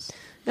passed.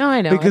 No,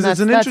 I know, because it's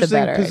an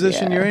interesting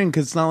position idea. you're in.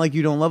 Because it's not like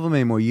you don't love him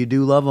anymore; you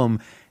do love him,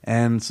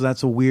 and so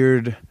that's a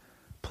weird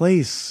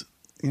place,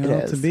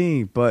 to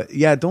be. But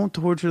yeah, don't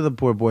torture the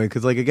poor boy.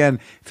 Because like again,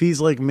 if he's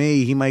like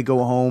me, he might go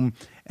home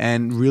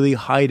and really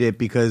hide it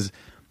because.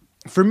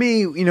 For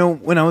me,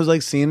 when I was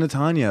like seeing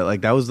Natanya,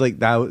 like that was like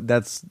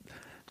that's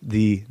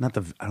I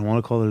don't want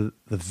to call her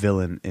the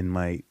villain in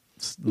my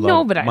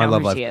no, but I know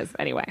who she is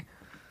anyway.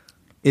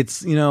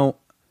 It's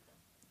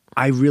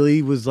I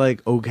really was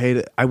like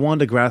I wanted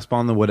to grasp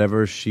on the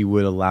whatever she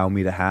would allow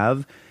me to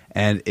have,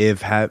 and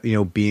if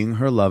being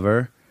her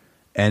lover,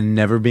 and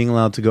never being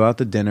allowed to go out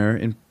to dinner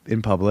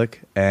in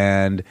public,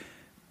 and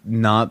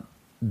not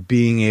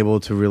being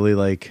able to really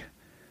like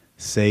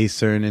say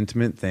certain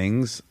intimate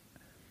things.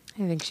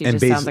 I think she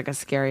just sounds like a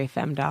scary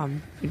femdom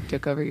who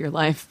took over your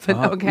life, but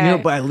okay.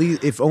 But at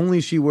least if only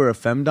she were a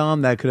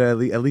femdom, that could at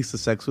least the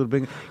sex would have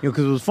been.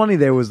 Because it was funny.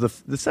 There was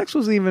the sex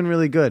wasn't even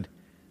really good.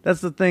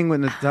 That's the thing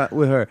with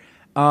her.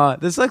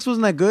 The sex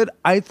wasn't that good.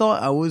 I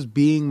thought I was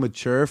being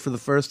mature for the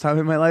first time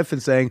in my life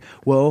and saying,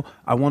 "Well,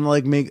 I want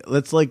to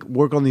let's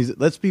work on these.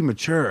 Let's be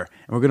mature,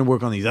 and we're going to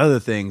work on these other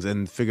things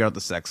and figure out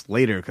the sex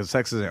later because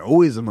sex isn't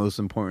always the most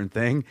important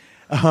thing."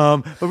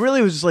 But really,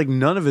 it was just like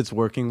none of it's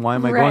working. Why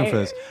am I going for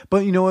this?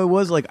 But it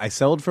was like I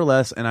settled for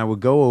less, and I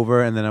would go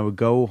over, and then I would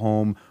go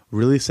home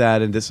really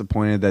sad and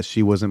disappointed that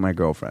she wasn't my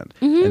girlfriend,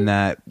 and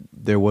that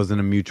there wasn't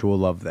a mutual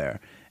love there.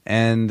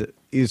 And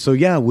so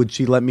yeah, would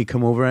she let me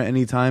come over at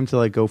any time to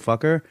like go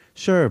fuck her?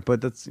 Sure,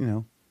 but that's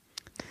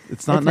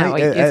it's not nice.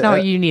 It's not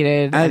what you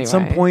needed. At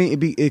some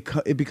point,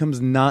 it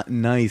becomes not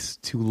nice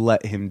to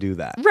let him do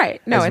that.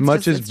 Right? No, as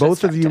much as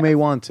both of you may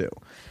want to.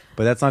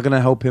 But that's not going to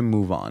help him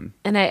move on.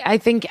 And I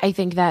think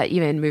that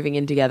even moving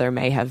in together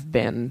may have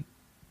been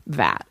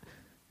that.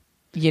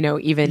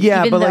 Even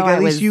but like at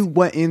least you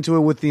went into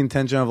it with the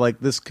intention of like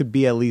this could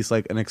be at least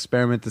like an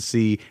experiment to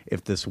see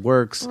if this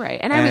works. Right,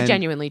 and I was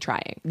genuinely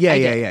trying. Yeah.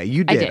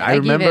 You did. I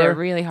remember. Gave it a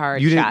really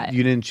hard shot.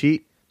 You didn't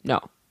cheat? No.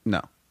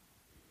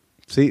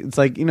 See, it's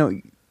like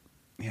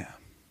yeah.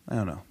 I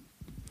don't know.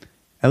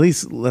 At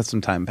least let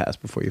some time pass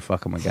before you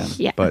fuck him again.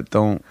 Yeah. But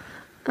don't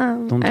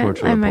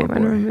torture I the might poor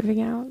when boy. we're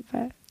moving out,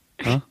 but.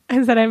 Huh?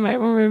 I said I might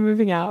when we're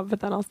moving out, but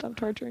then I'll stop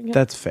torturing him.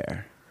 That's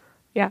fair.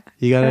 Yeah.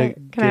 You gotta.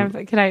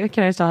 Can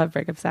I still have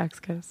breakup sex?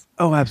 Cause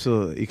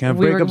absolutely. You can have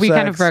breakup sex. We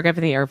kind of broke up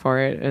in the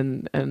airport,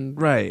 and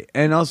right,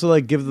 and also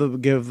like give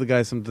the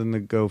guy something to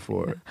go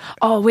for.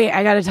 Oh wait,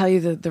 I got to tell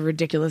you the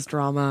ridiculous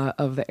drama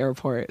of the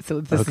airport. So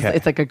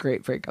it's like a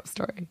great breakup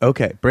story.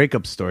 Okay,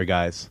 breakup story,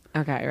 guys.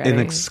 Okay, ready? An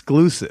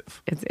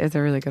exclusive. It's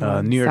a really good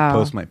one. New York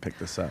Post might pick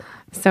this up.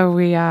 So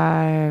we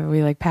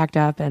like packed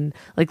up and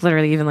like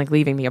literally even like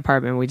leaving the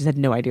apartment, we just had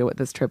no idea what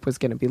this trip was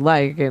going to be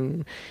like,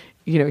 and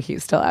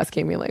he's still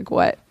asking me like,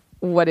 what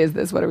is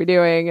this? What are we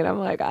doing? And I'm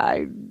like,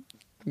 I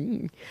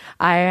don't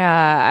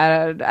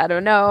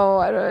know.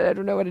 I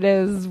don't know what it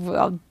is.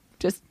 I'll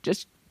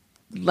just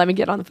let me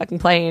get on the fucking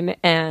plane.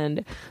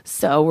 And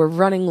so we're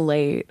running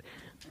late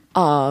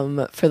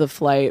for the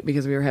flight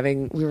because we were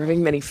having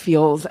many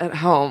feels at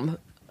home.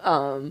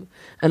 And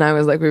I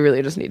was like, we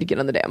really just need to get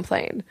on the damn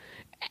plane.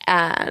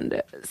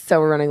 And so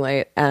we're running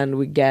late and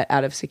we get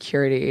out of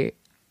security,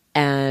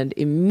 and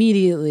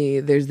immediately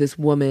there's this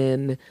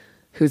woman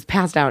who's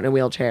passed out in a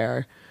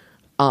wheelchair.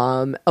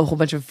 A whole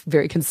bunch of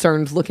very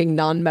concerned looking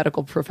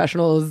non-medical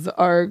professionals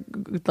are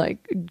like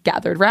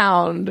gathered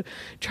round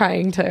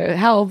trying to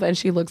help, and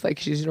she looks like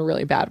she's in a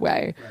really bad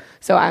way. Right.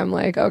 So I'm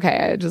like,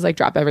 okay, I just like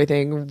drop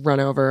everything, run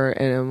over,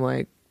 and I'm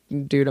like,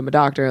 dude, I'm a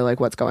doctor,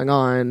 like what's going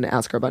on?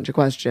 Ask her a bunch of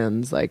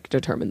questions, like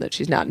determine that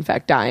she's not in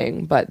fact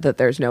dying, but that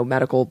there's no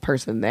medical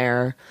person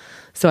there.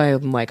 So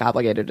I'm like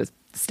obligated to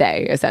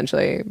stay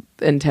essentially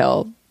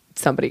until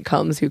somebody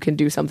comes who can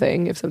do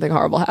something if something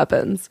horrible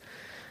happens.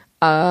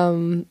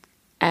 And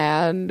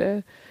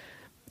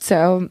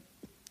so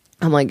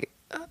I'm like,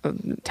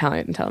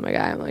 telling my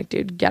guy, I'm like,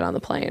 dude, get on the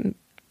plane.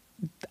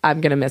 I'm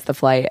going to miss the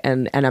flight,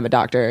 and I'm a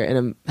doctor and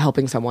I'm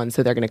helping someone,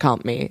 so they're going to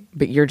comp me.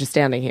 But you're just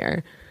standing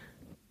here.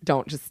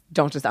 Don't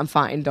just, I'm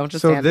fine. Don't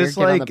just stand here, get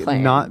on the plane. So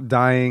this not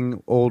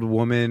dying old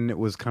woman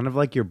was kind of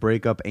like your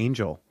breakup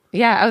angel.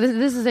 Yeah. Oh,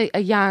 this is a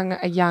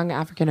young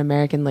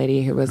African-American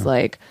lady who was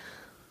like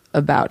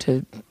about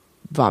to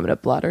vomit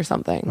up blood or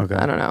something. Okay.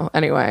 I don't know.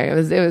 Anyway, it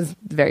was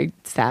very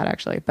sad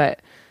actually.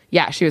 But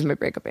yeah, she was my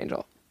breakup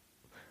angel.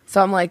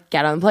 So I'm like,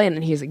 get on the plane.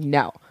 And he's like,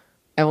 no,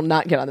 I will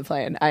not get on the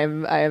plane. I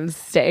am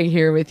staying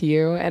here with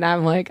you. And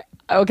I'm like,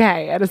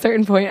 okay. At a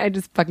certain point, I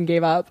just fucking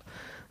gave up.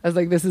 I was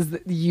like,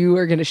 you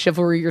are going to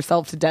chivalry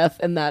yourself to death.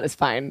 And that is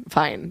fine.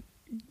 Fine.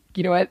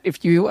 You know what?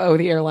 If you owe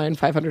the airline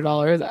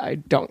 $500, I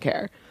don't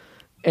care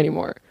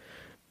anymore.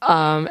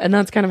 And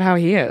that's kind of how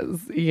he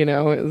is,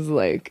 is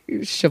like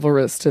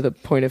chivalrous to the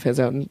point of his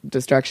own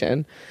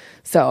destruction.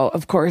 So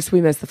of course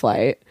we missed the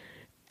flight.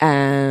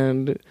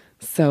 And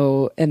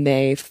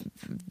they,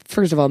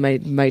 first of all,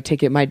 my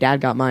ticket, my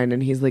dad got mine,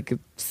 and he's like a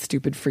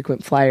stupid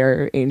frequent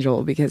flyer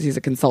angel because he's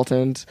a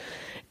consultant.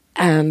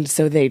 And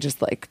so they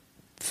just like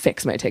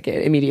fix my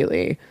ticket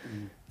immediately.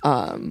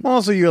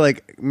 Also, you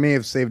like may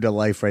have saved a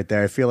life right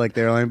there. I feel like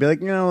they're going to be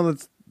like,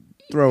 let's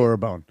throw her a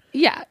bone.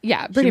 Yeah, pretty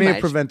much. She may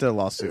have prevented a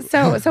lawsuit.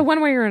 So one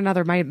way or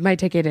another, my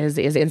ticket is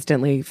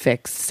instantly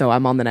fixed. So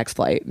I'm on the next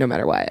flight, no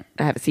matter what.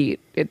 I have a seat.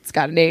 It's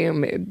got a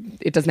name.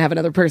 It doesn't have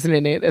another person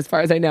in it, as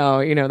far as I know.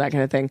 That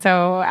kind of thing.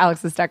 So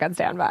Alex is stuck on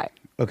standby.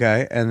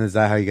 Okay, and is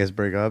that how you guys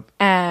break up?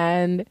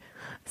 And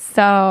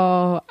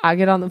so I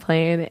get on the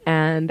plane,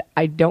 and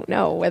I don't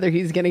know whether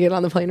he's going to get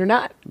on the plane or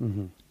not.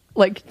 Mm-hmm.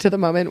 Like to the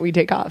moment we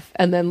take off,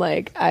 and then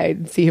like I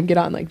see him get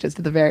on like just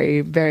at the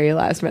very, very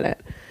last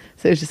minute.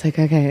 So it's just like,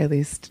 okay, at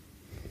least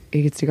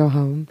he gets to go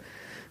home.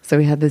 So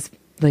we had this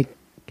like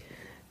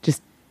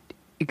just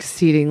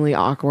exceedingly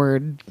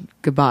awkward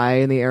goodbye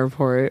in the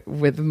airport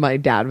with my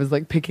dad was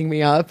like picking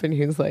me up, and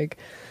he was like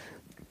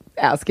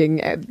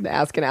asking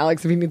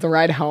Alex if he needs a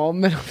ride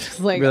home, and I'm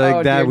just like,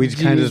 oh, Dad, we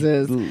kind of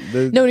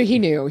no, he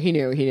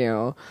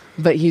knew,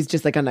 but he's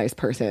just like a nice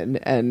person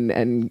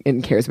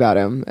and cares about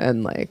him,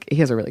 and like he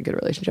has a really good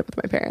relationship with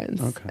my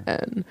parents. Okay.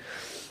 And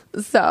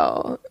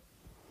so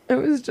it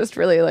was just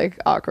really like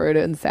awkward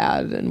and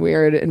sad and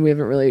weird, and we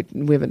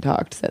haven't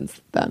talked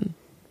since then,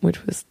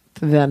 which was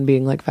then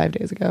being like 5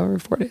 days ago or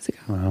 4 days ago.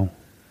 Wow.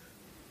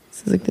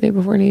 This is like the day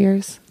before New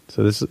Year's.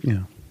 So this is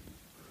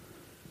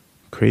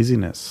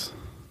craziness.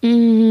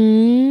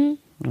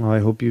 Mm-hmm. Well, I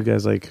hope you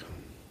guys like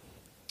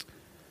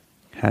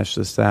hash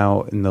this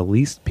out in the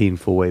least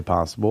painful way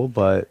possible,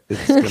 but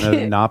it's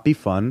gonna not be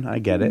fun. I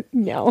get it.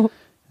 No.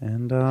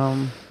 And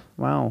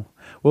wow.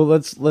 Well,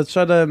 let's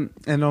try to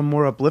end on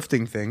more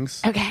uplifting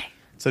things. Okay.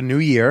 It's a new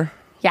year.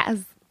 Yes.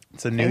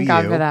 It's a new Thank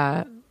God for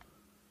that.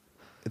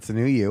 It's a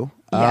new you.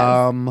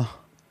 Yes.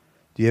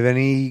 Do you have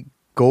any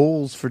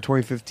goals for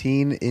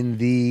 2015 in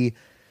the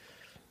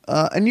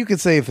and you could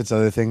say if it's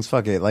other things,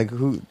 fuck it. Like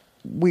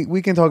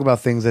we can talk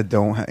about things that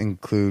don't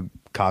include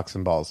cocks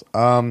and balls.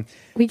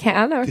 We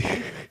can?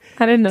 Okay.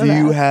 I didn't know that. Do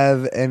you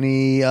have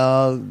any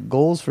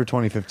goals for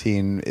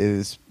 2015?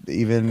 Is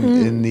even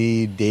in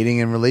the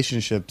dating and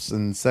relationships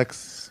and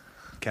sex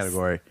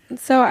category?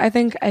 So I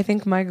think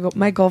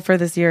my goal for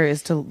this year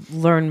is to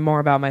learn more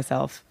about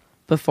myself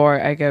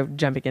before I go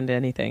jumping into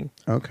anything.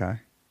 Okay.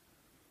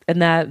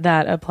 And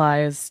that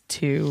applies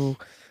to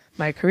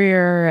my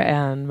career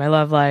and my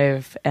love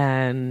life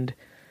and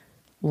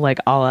like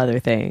all other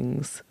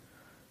things.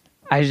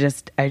 I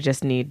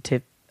need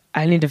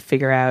to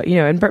figure out,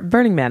 and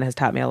Burning Man has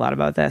taught me a lot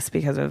about this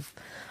because of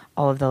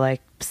all of the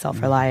like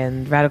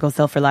radical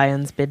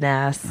self-reliance,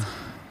 business.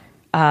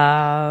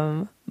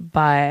 But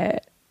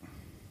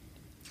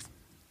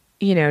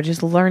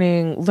just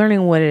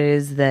learning what it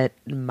is that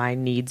my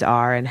needs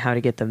are and how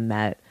to get them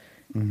met.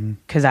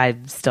 Because I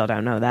still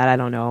don't know that. I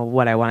don't know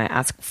what I want to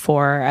ask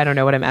for. I don't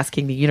know what I'm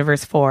asking the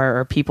universe for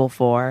or people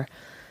for.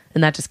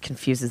 And that just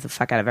confuses the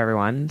fuck out of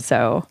everyone.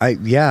 So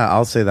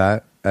I'll say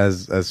that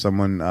as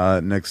someone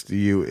next to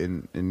you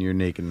in your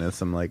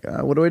nakedness. I'm like,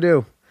 what do I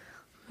do?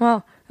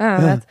 Well,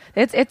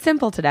 it's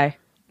simple today.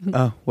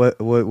 Oh,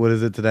 what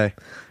is it today?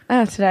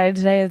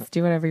 Today it's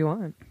do whatever you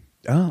want.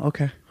 Oh,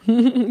 okay.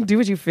 Do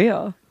what you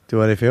feel. Do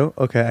what I feel?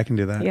 Okay, I can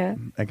do that. Yeah,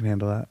 I can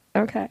handle that.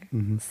 Okay.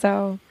 Mm-hmm.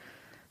 So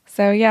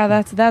yeah,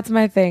 that's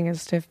my thing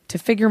is to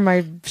figure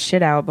my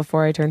shit out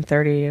before I turn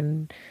 30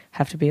 and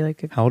have to be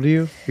like. How old are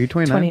you? Are you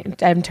 29?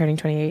 I'm turning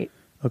 28.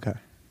 Okay.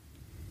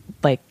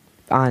 Like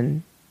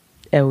on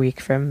a week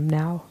from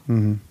now.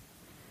 Mm-hmm.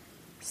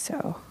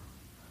 So,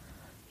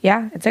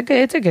 yeah, it's a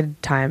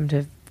good time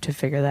to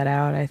figure that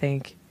out, I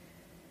think.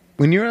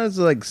 When you're as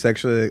like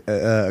sexually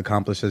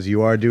accomplished as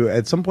you are,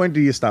 at some point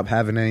do you stop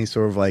having any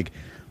sort of like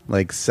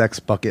sex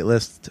bucket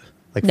list,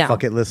 like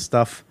bucket list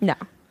stuff?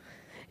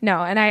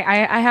 No, and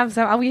I have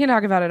some. We can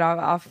talk about it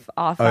off.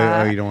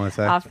 You don't want to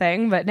say off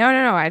thing, but no.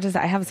 I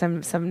have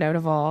some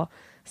notable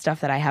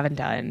stuff that I haven't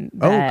done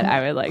that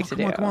I would like to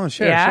do. Come on,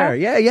 share.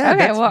 Yeah.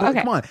 Okay, okay.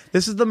 Come on.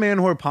 This is the Man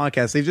Whore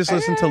podcast. They just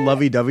listen to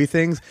lovey-dovey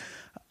things.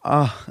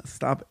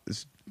 Stop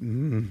it.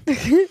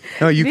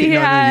 No, you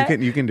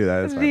can. You can do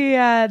that. It's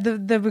fine.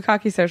 The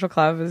Bukkake Social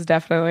Club is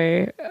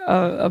definitely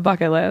a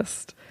bucket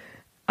list.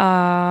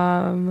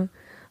 I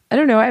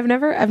don't know. I've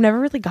never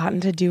really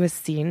gotten to do a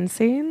scene.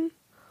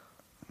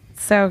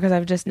 So because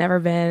I've never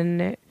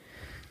been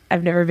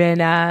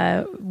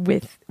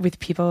with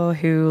people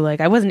who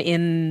like I wasn't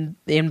in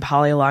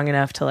poly long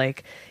enough to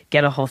like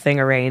get a whole thing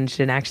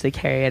arranged and actually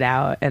carry it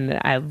out, and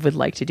I would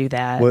like to do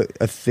that. What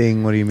a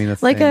thing? What do you mean a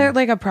like thing?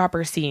 like a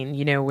proper scene,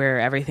 you know,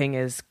 where everything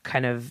is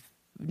kind of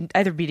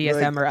either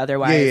BDSM or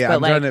otherwise. Yeah. But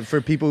I'm like, trying to,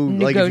 for people who,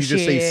 like, if you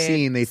just say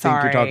scene, they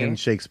think you're talking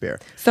Shakespeare.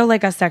 So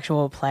like a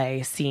sexual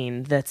play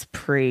scene that's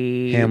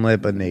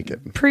Hamlet but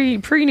naked,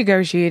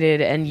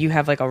 pre-negotiated, and you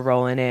have like a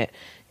role in it,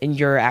 and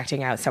you're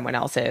acting out someone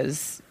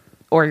else's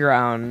or your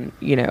own,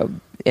 you know,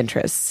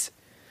 interests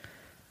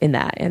in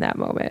that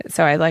moment.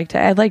 So I'd like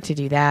to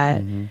do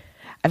that. Mm-hmm.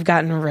 I've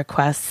gotten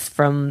requests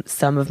from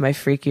some of my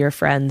freakier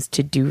friends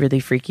to do really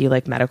freaky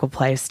like medical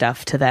play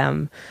stuff to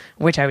them,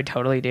 which I would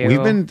totally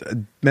do.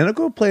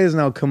 Medical play has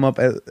now come up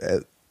at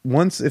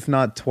once, if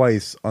not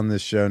twice, on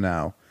this show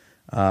now.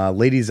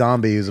 Lady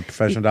Zombie, who's a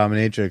professional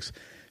dominatrix,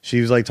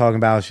 she was like talking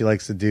about how she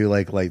likes to do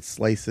like light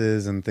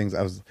slices and things.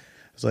 I was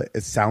like,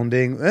 it's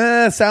sounding.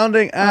 Why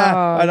did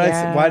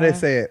I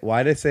say it?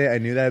 Why did I say it? I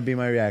knew that would be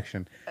my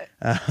reaction.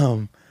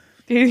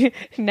 He's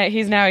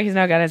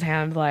now got his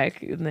hand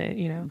like in the,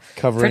 you know,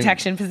 covering,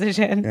 protection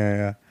position.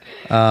 Yeah.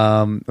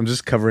 I'm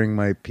just covering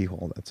my pee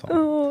hole. That's all.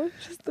 Oh,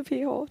 just the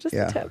pee hole, just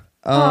the tip.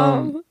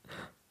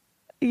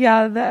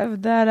 Yeah,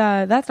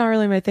 that's not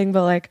really my thing.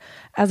 But like,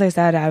 as I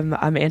said,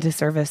 I'm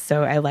anti-service,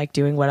 so I like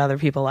doing what other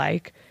people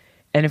like.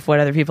 And if what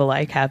other people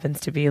like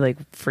happens to be like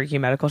freaky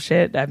medical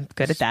shit, I'm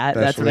good at that.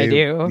 That's what I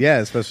do. Yeah,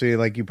 especially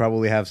like you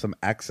probably have some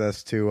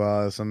access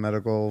to some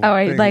medical. Oh,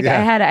 I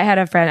had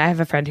a friend. I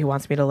have a friend who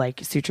wants me to like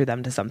suture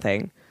them to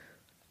something.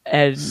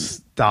 And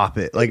stop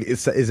it! Like,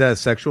 is that a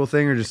sexual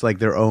thing or just like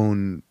their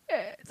own?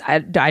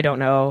 I don't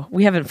know.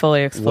 We haven't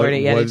fully explored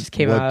it yet. It just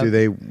came out. What do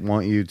they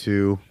want you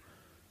to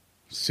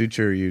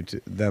suture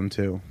them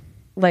to?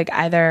 Like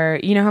either,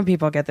 you know how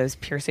people get those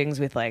piercings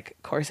with like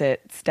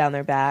corsets down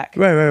their back?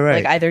 Right.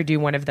 Like either do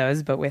one of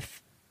those, but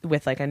with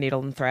like a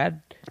needle and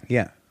thread.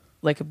 Yeah.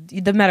 Like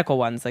the medical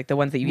ones, like the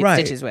ones that you get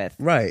stitches with.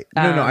 Right.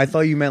 No, I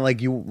thought you meant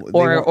like you...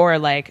 Or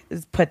like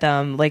put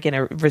them like in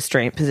a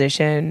restraint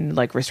position,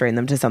 like restrain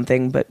them to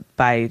something, but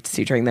by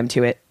suturing them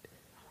to it.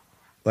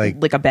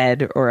 Like a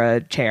bed or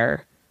a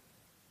chair.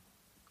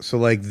 So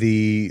like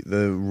the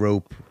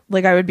rope...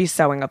 Like I would be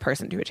sewing a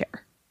person to a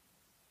chair.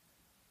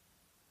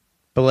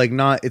 But like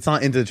it's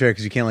not into the chair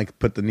because you can't like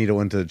put the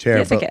needle into the chair.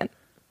 Yes, I can.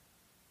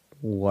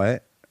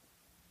 What?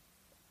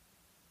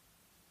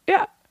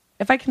 Yeah.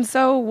 If I can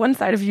sew one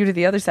side of you to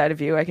the other side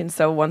of you, I can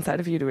sew one side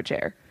of you to a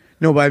chair.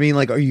 No, but I mean,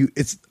 like,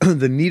 it's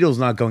the needle's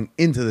not going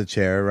into the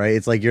chair, right?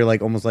 It's like you're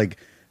like almost like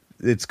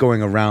it's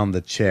going around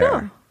the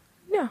chair.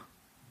 No.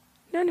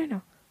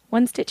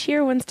 One stitch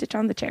here, one stitch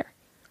on the chair.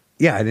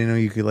 Yeah, I didn't know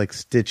you could like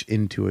stitch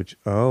into it.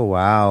 Oh,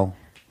 wow.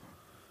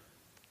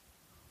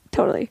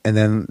 Totally. And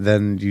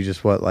then you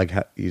just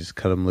you just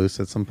cut them loose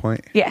at some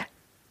point? Yeah.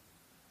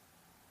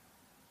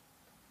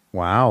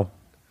 Wow.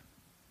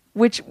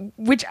 Which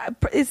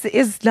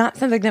is not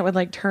something that would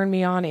like turn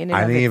me on in and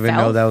I of didn't itself. even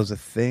know that was a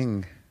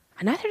thing.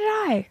 Neither did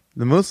I.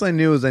 The most I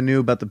knew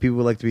about the people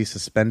who like to be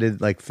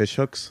suspended like fish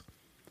hooks.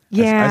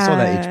 Yeah. I saw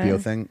that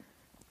HBO thing.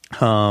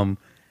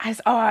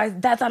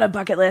 That's on a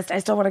bucket list. I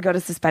still want to go to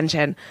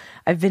suspension.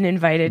 I've been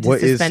invited to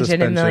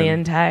suspension a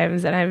million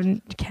times, and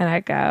I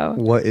cannot go.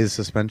 What is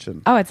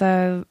suspension? Oh, it's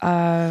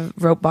a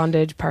rope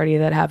bondage party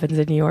that happens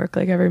in New York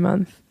like every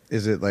month.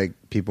 Is it like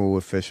people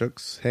with fish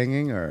hooks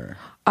hanging, or?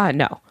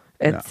 No.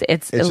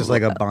 It's just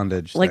like a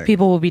bondage like thing.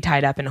 People will be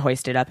tied up and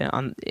hoisted up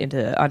onto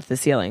the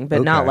ceiling,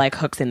 but not like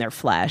hooks in their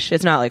flesh.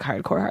 It's not like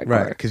hardcore.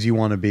 Right, because you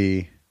want to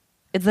be...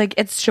 It's like,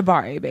 it's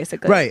shibari,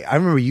 basically. Right. I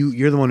remember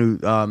you're the one who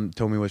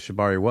told me what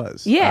shibari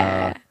was.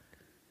 Yeah.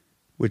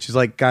 Which is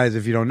like, guys,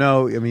 if you don't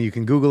know, I mean, you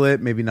can Google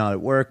it, maybe not at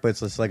work, but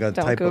it's just like a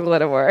Don't Google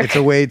it at work. It's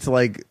a way to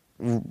like,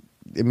 I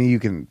mean, you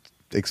can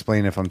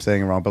explain if I'm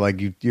saying it wrong, but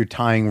like you're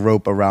tying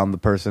rope around the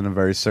person in a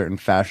very certain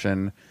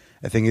fashion.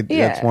 I think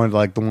that's one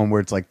like the one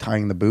where it's like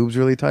tying the boobs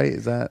really tight.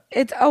 Is that?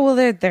 It's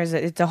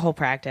it's a whole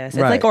practice.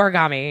 It's like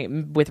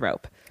origami with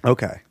rope.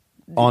 Okay.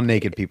 On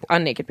naked people.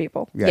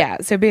 Yeah.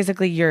 So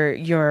basically you're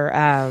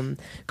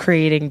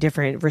creating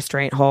different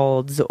restraint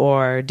holds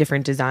or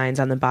different designs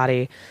on the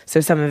body. So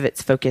some of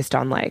it's focused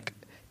on like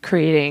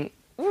creating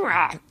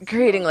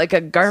like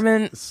a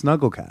garment.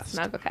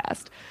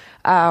 Snugglecast.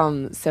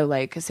 So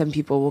like some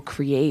people will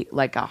create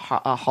like a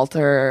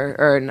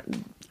halter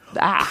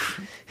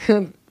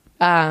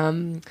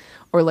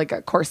or like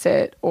a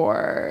corset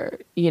or,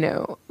 you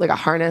know, like a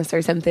harness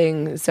or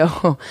something.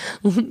 So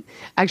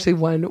actually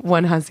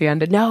one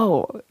hacienda,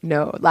 no,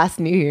 last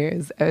New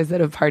Year's I was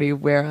at a party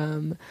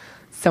where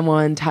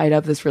someone tied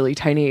up this really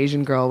tiny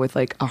Asian girl with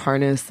like a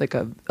harness, like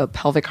a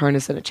pelvic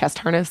harness and a chest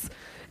harness.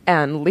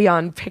 And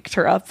Leon picked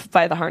her up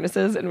by the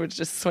harnesses and was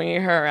just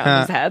swinging her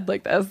around his head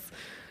like this.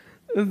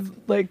 It was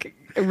like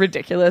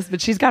ridiculous,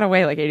 but she's got to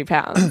weigh like 80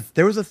 pounds.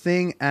 There was a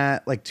thing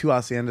at like 2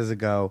 haciendas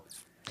ago.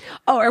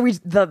 Oh, are we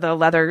the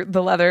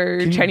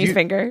leather Chinese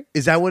finger?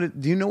 Is that what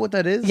do you know what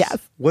that is? Yes.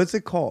 What's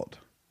it called?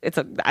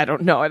 I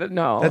don't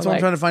know. That's what I'm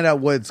trying to find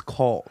out what it's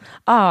called.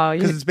 Oh,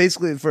 because it's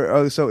basically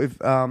so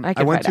if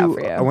I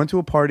went to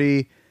a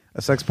party,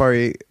 a sex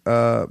party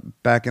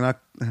back in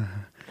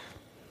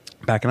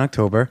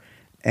October,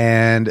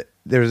 and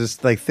there was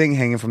this like thing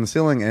hanging from the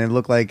ceiling, and it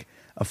looked like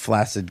a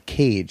flaccid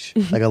cage,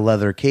 like a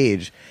leather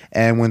cage.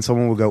 And when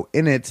someone would go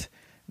in it,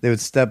 they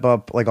would step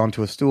up like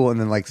onto a stool and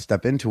then like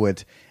step into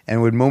it, and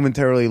it would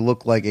momentarily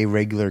look like a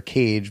regular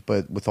cage,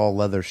 but with all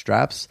leather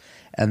straps.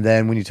 And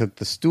then when you took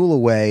the stool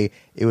away,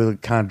 it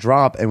would kind of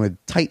drop and would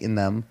tighten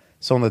them.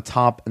 So on the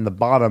top and the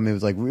bottom, it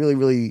was like really,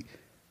 really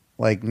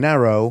like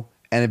narrow,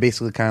 and it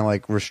basically kind of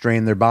like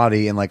restrained their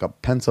body in like a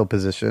pencil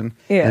position.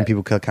 Yeah. And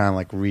people could kind of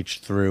like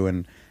reach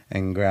through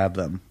and grab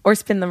them. Or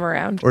spin them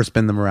around.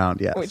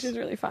 Yes. Which is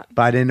really fun.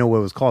 But I didn't know what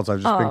it was called, so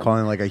I've just been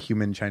calling it like a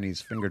human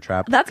Chinese finger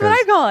trap. That's what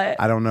I call it.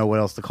 I don't know what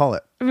else to call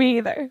it. Me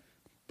either.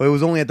 But it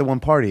was only at the one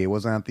party. It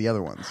wasn't at the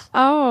other ones.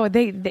 Oh,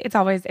 it's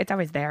always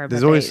there.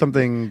 There's always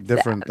something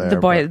different there.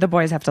 The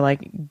boys have to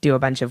like do a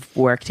bunch of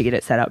work to get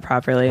it set up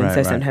properly, and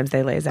so sometimes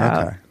they laze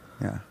out. Okay.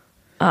 Yeah.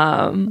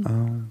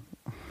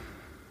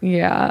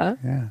 Yeah.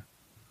 Yeah.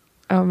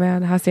 Oh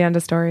man, hacienda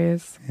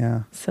stories.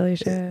 Yeah. Silly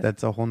shit.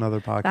 That's a whole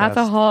nother podcast. That's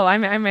a whole. I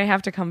may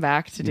have to come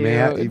back to do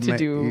regale you with that.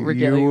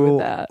 You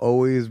will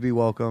always be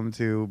welcome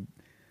to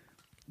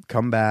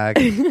come back.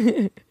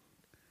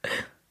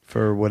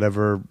 For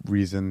whatever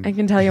reason. I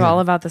can tell you all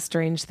about the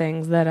strange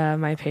things that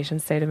my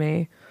patients say to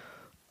me,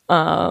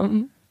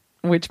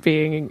 which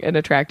being an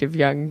attractive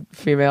young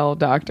female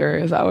doctor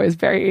is always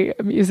very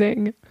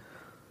amusing.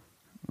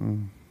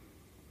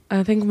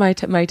 I think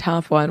my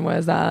top one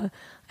was I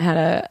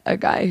had a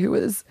guy who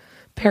was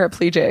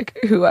paraplegic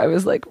who I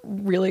was like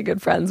really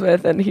good friends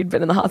with, and he'd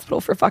been in the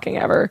hospital for fucking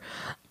ever.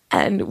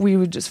 And we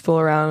would just fool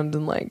around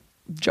and like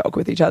joke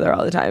with each other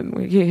all the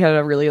time. He had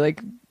a really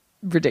like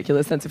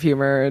ridiculous sense of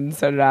humor, and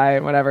so did I,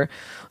 and whatever.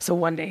 So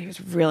one day he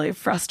was really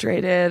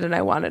frustrated, and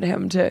I wanted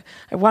him to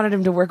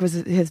work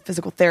with his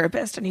physical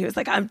therapist, and he was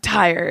like, "I'm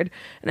tired,"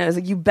 and I was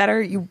like, "You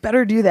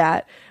better do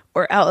that,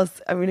 or else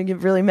I'm gonna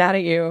get really mad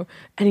at you."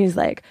 And he's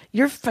like,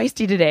 "You're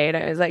feisty today," and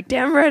I was like,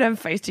 "Damn right, I'm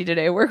feisty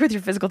today. Work with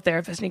your physical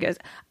therapist." And he goes,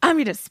 "I'm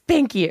gonna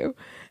spank you."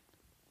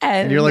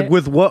 And you're like,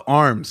 "With what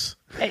arms?"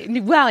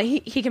 Well, he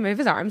can move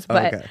his arms,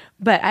 but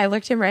I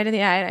looked him right in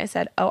the eye and I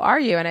said, "Oh,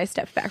 are you?" And I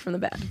stepped back from the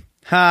bed.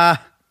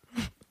 Ha.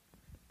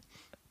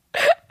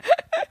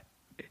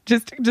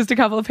 Just a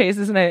couple of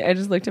paces, and I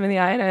just looked him in the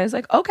eye and I was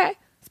like, "Okay,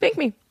 spank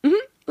me.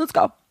 Let's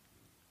go."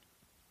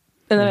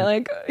 And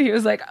then he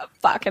was like,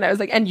 "Fuck," and I was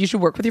like, "And you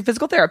should work with your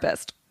physical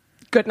therapist.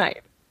 Good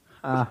night."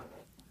 Well,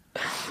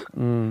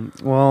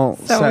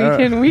 so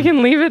Sarah, we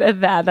can leave it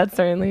at that. That's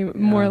certainly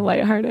more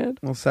lighthearted.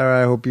 Well,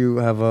 Sarah, I hope you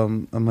have a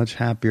much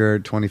happier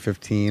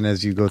 2015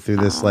 as you go through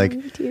this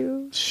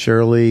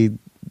surely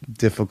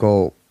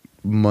difficult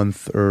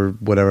month or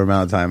whatever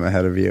amount of time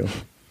ahead of you.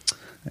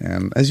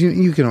 And as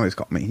you can always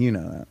call me, you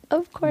know that.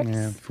 Of course.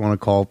 Yeah, if you want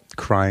to call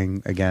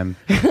crying again.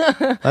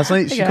 Last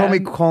night she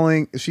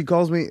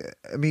calls me.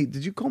 I mean,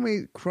 did you call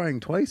me crying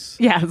twice?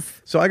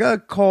 Yes. So I got a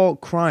call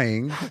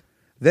crying.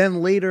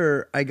 Then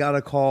later I got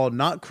a call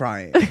not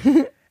crying.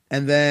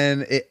 And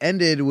then it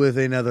ended with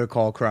another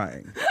call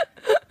crying.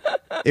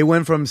 It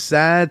went from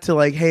sad to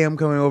like, "Hey, I'm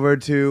coming over,"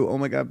 to, "Oh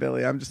my God,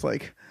 Billy, I'm just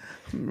like,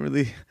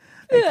 I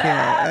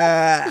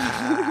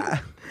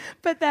can't."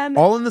 But then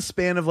all in the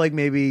span of like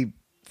maybe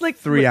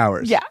 3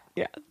 hours. Yeah.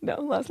 No,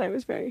 last night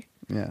was very.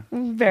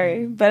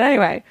 But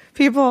anyway,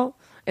 people,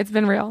 it's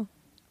been real.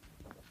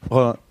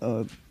 Well,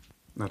 I'll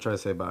try to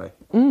say bye.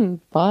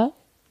 Bye.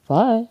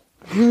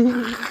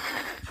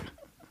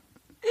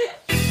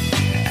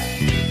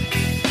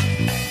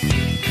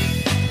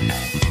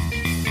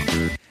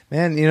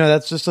 Man,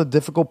 that's just a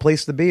difficult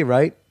place to be,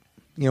 right?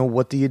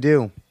 What do you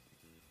do?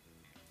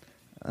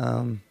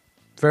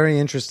 Very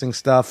interesting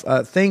stuff.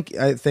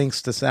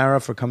 Thanks to Sarah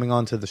for coming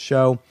on to the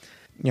show.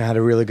 Had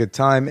a really good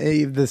time.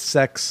 The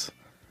sex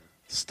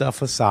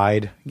stuff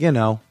aside,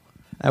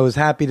 I was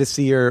happy to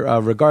see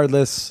her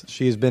regardless.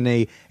 She's been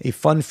a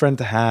fun friend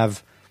to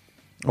have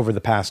over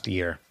the past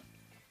year.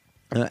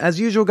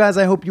 As usual, guys,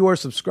 I hope you are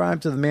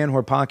subscribed to the Man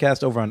Whore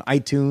Podcast over on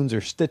iTunes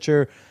or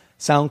Stitcher,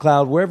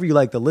 SoundCloud, wherever you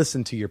like to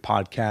listen to your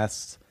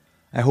podcasts.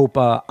 I hope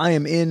I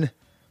am in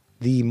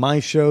the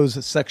My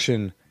Shows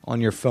section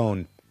on your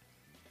phone.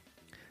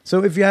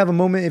 So if you have a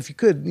moment, if you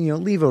could,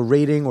 leave a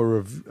rating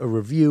or a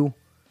review.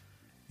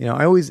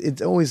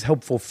 It's always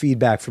helpful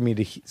feedback for me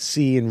to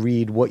see and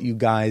read what you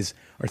guys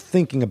are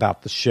thinking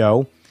about the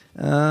show.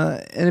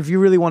 And if you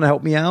really want to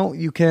help me out,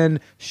 you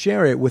can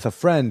share it with a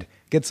friend.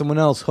 Get someone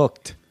else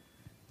hooked.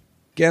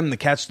 Get them to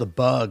catch the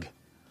bug.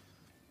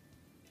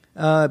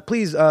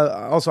 Please,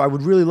 also, I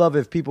would really love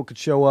if people could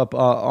show up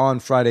on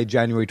Friday,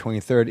 January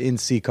 23rd in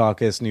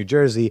Secaucus, New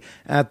Jersey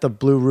at the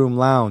Blue Room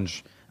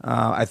Lounge.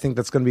 I think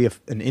that's going to be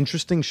an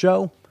interesting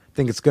show. I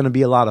think it's going to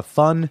be a lot of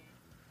fun.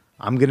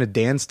 I'm going to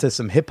dance to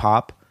some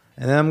hip-hop,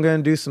 and then I'm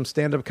going to do some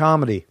stand-up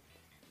comedy.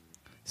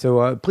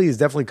 So please,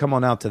 definitely come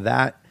on out to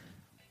that.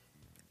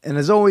 And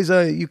as always,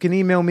 you can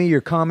email me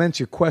your comments,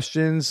 your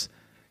questions,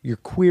 your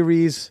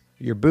queries,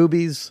 your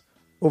boobies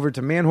over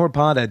to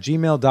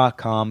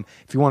manwhorepod@gmail.com.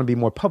 If you want to be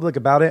more public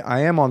about it,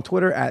 I am on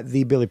Twitter at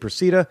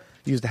 @TheBillyProcida.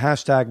 Use the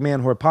hashtag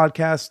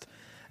manwhorepodcast.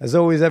 As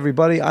always,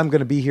 everybody, I'm going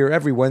to be here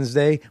every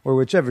Wednesday or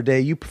whichever day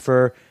you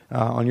prefer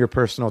on your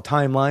personal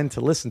timeline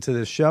to listen to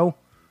this show.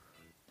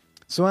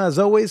 So as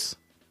always,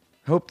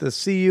 hope to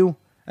see you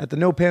at the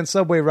No Pants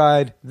Subway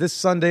Ride this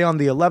Sunday on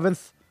the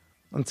 11th.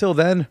 Until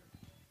then,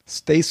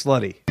 stay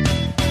slutty.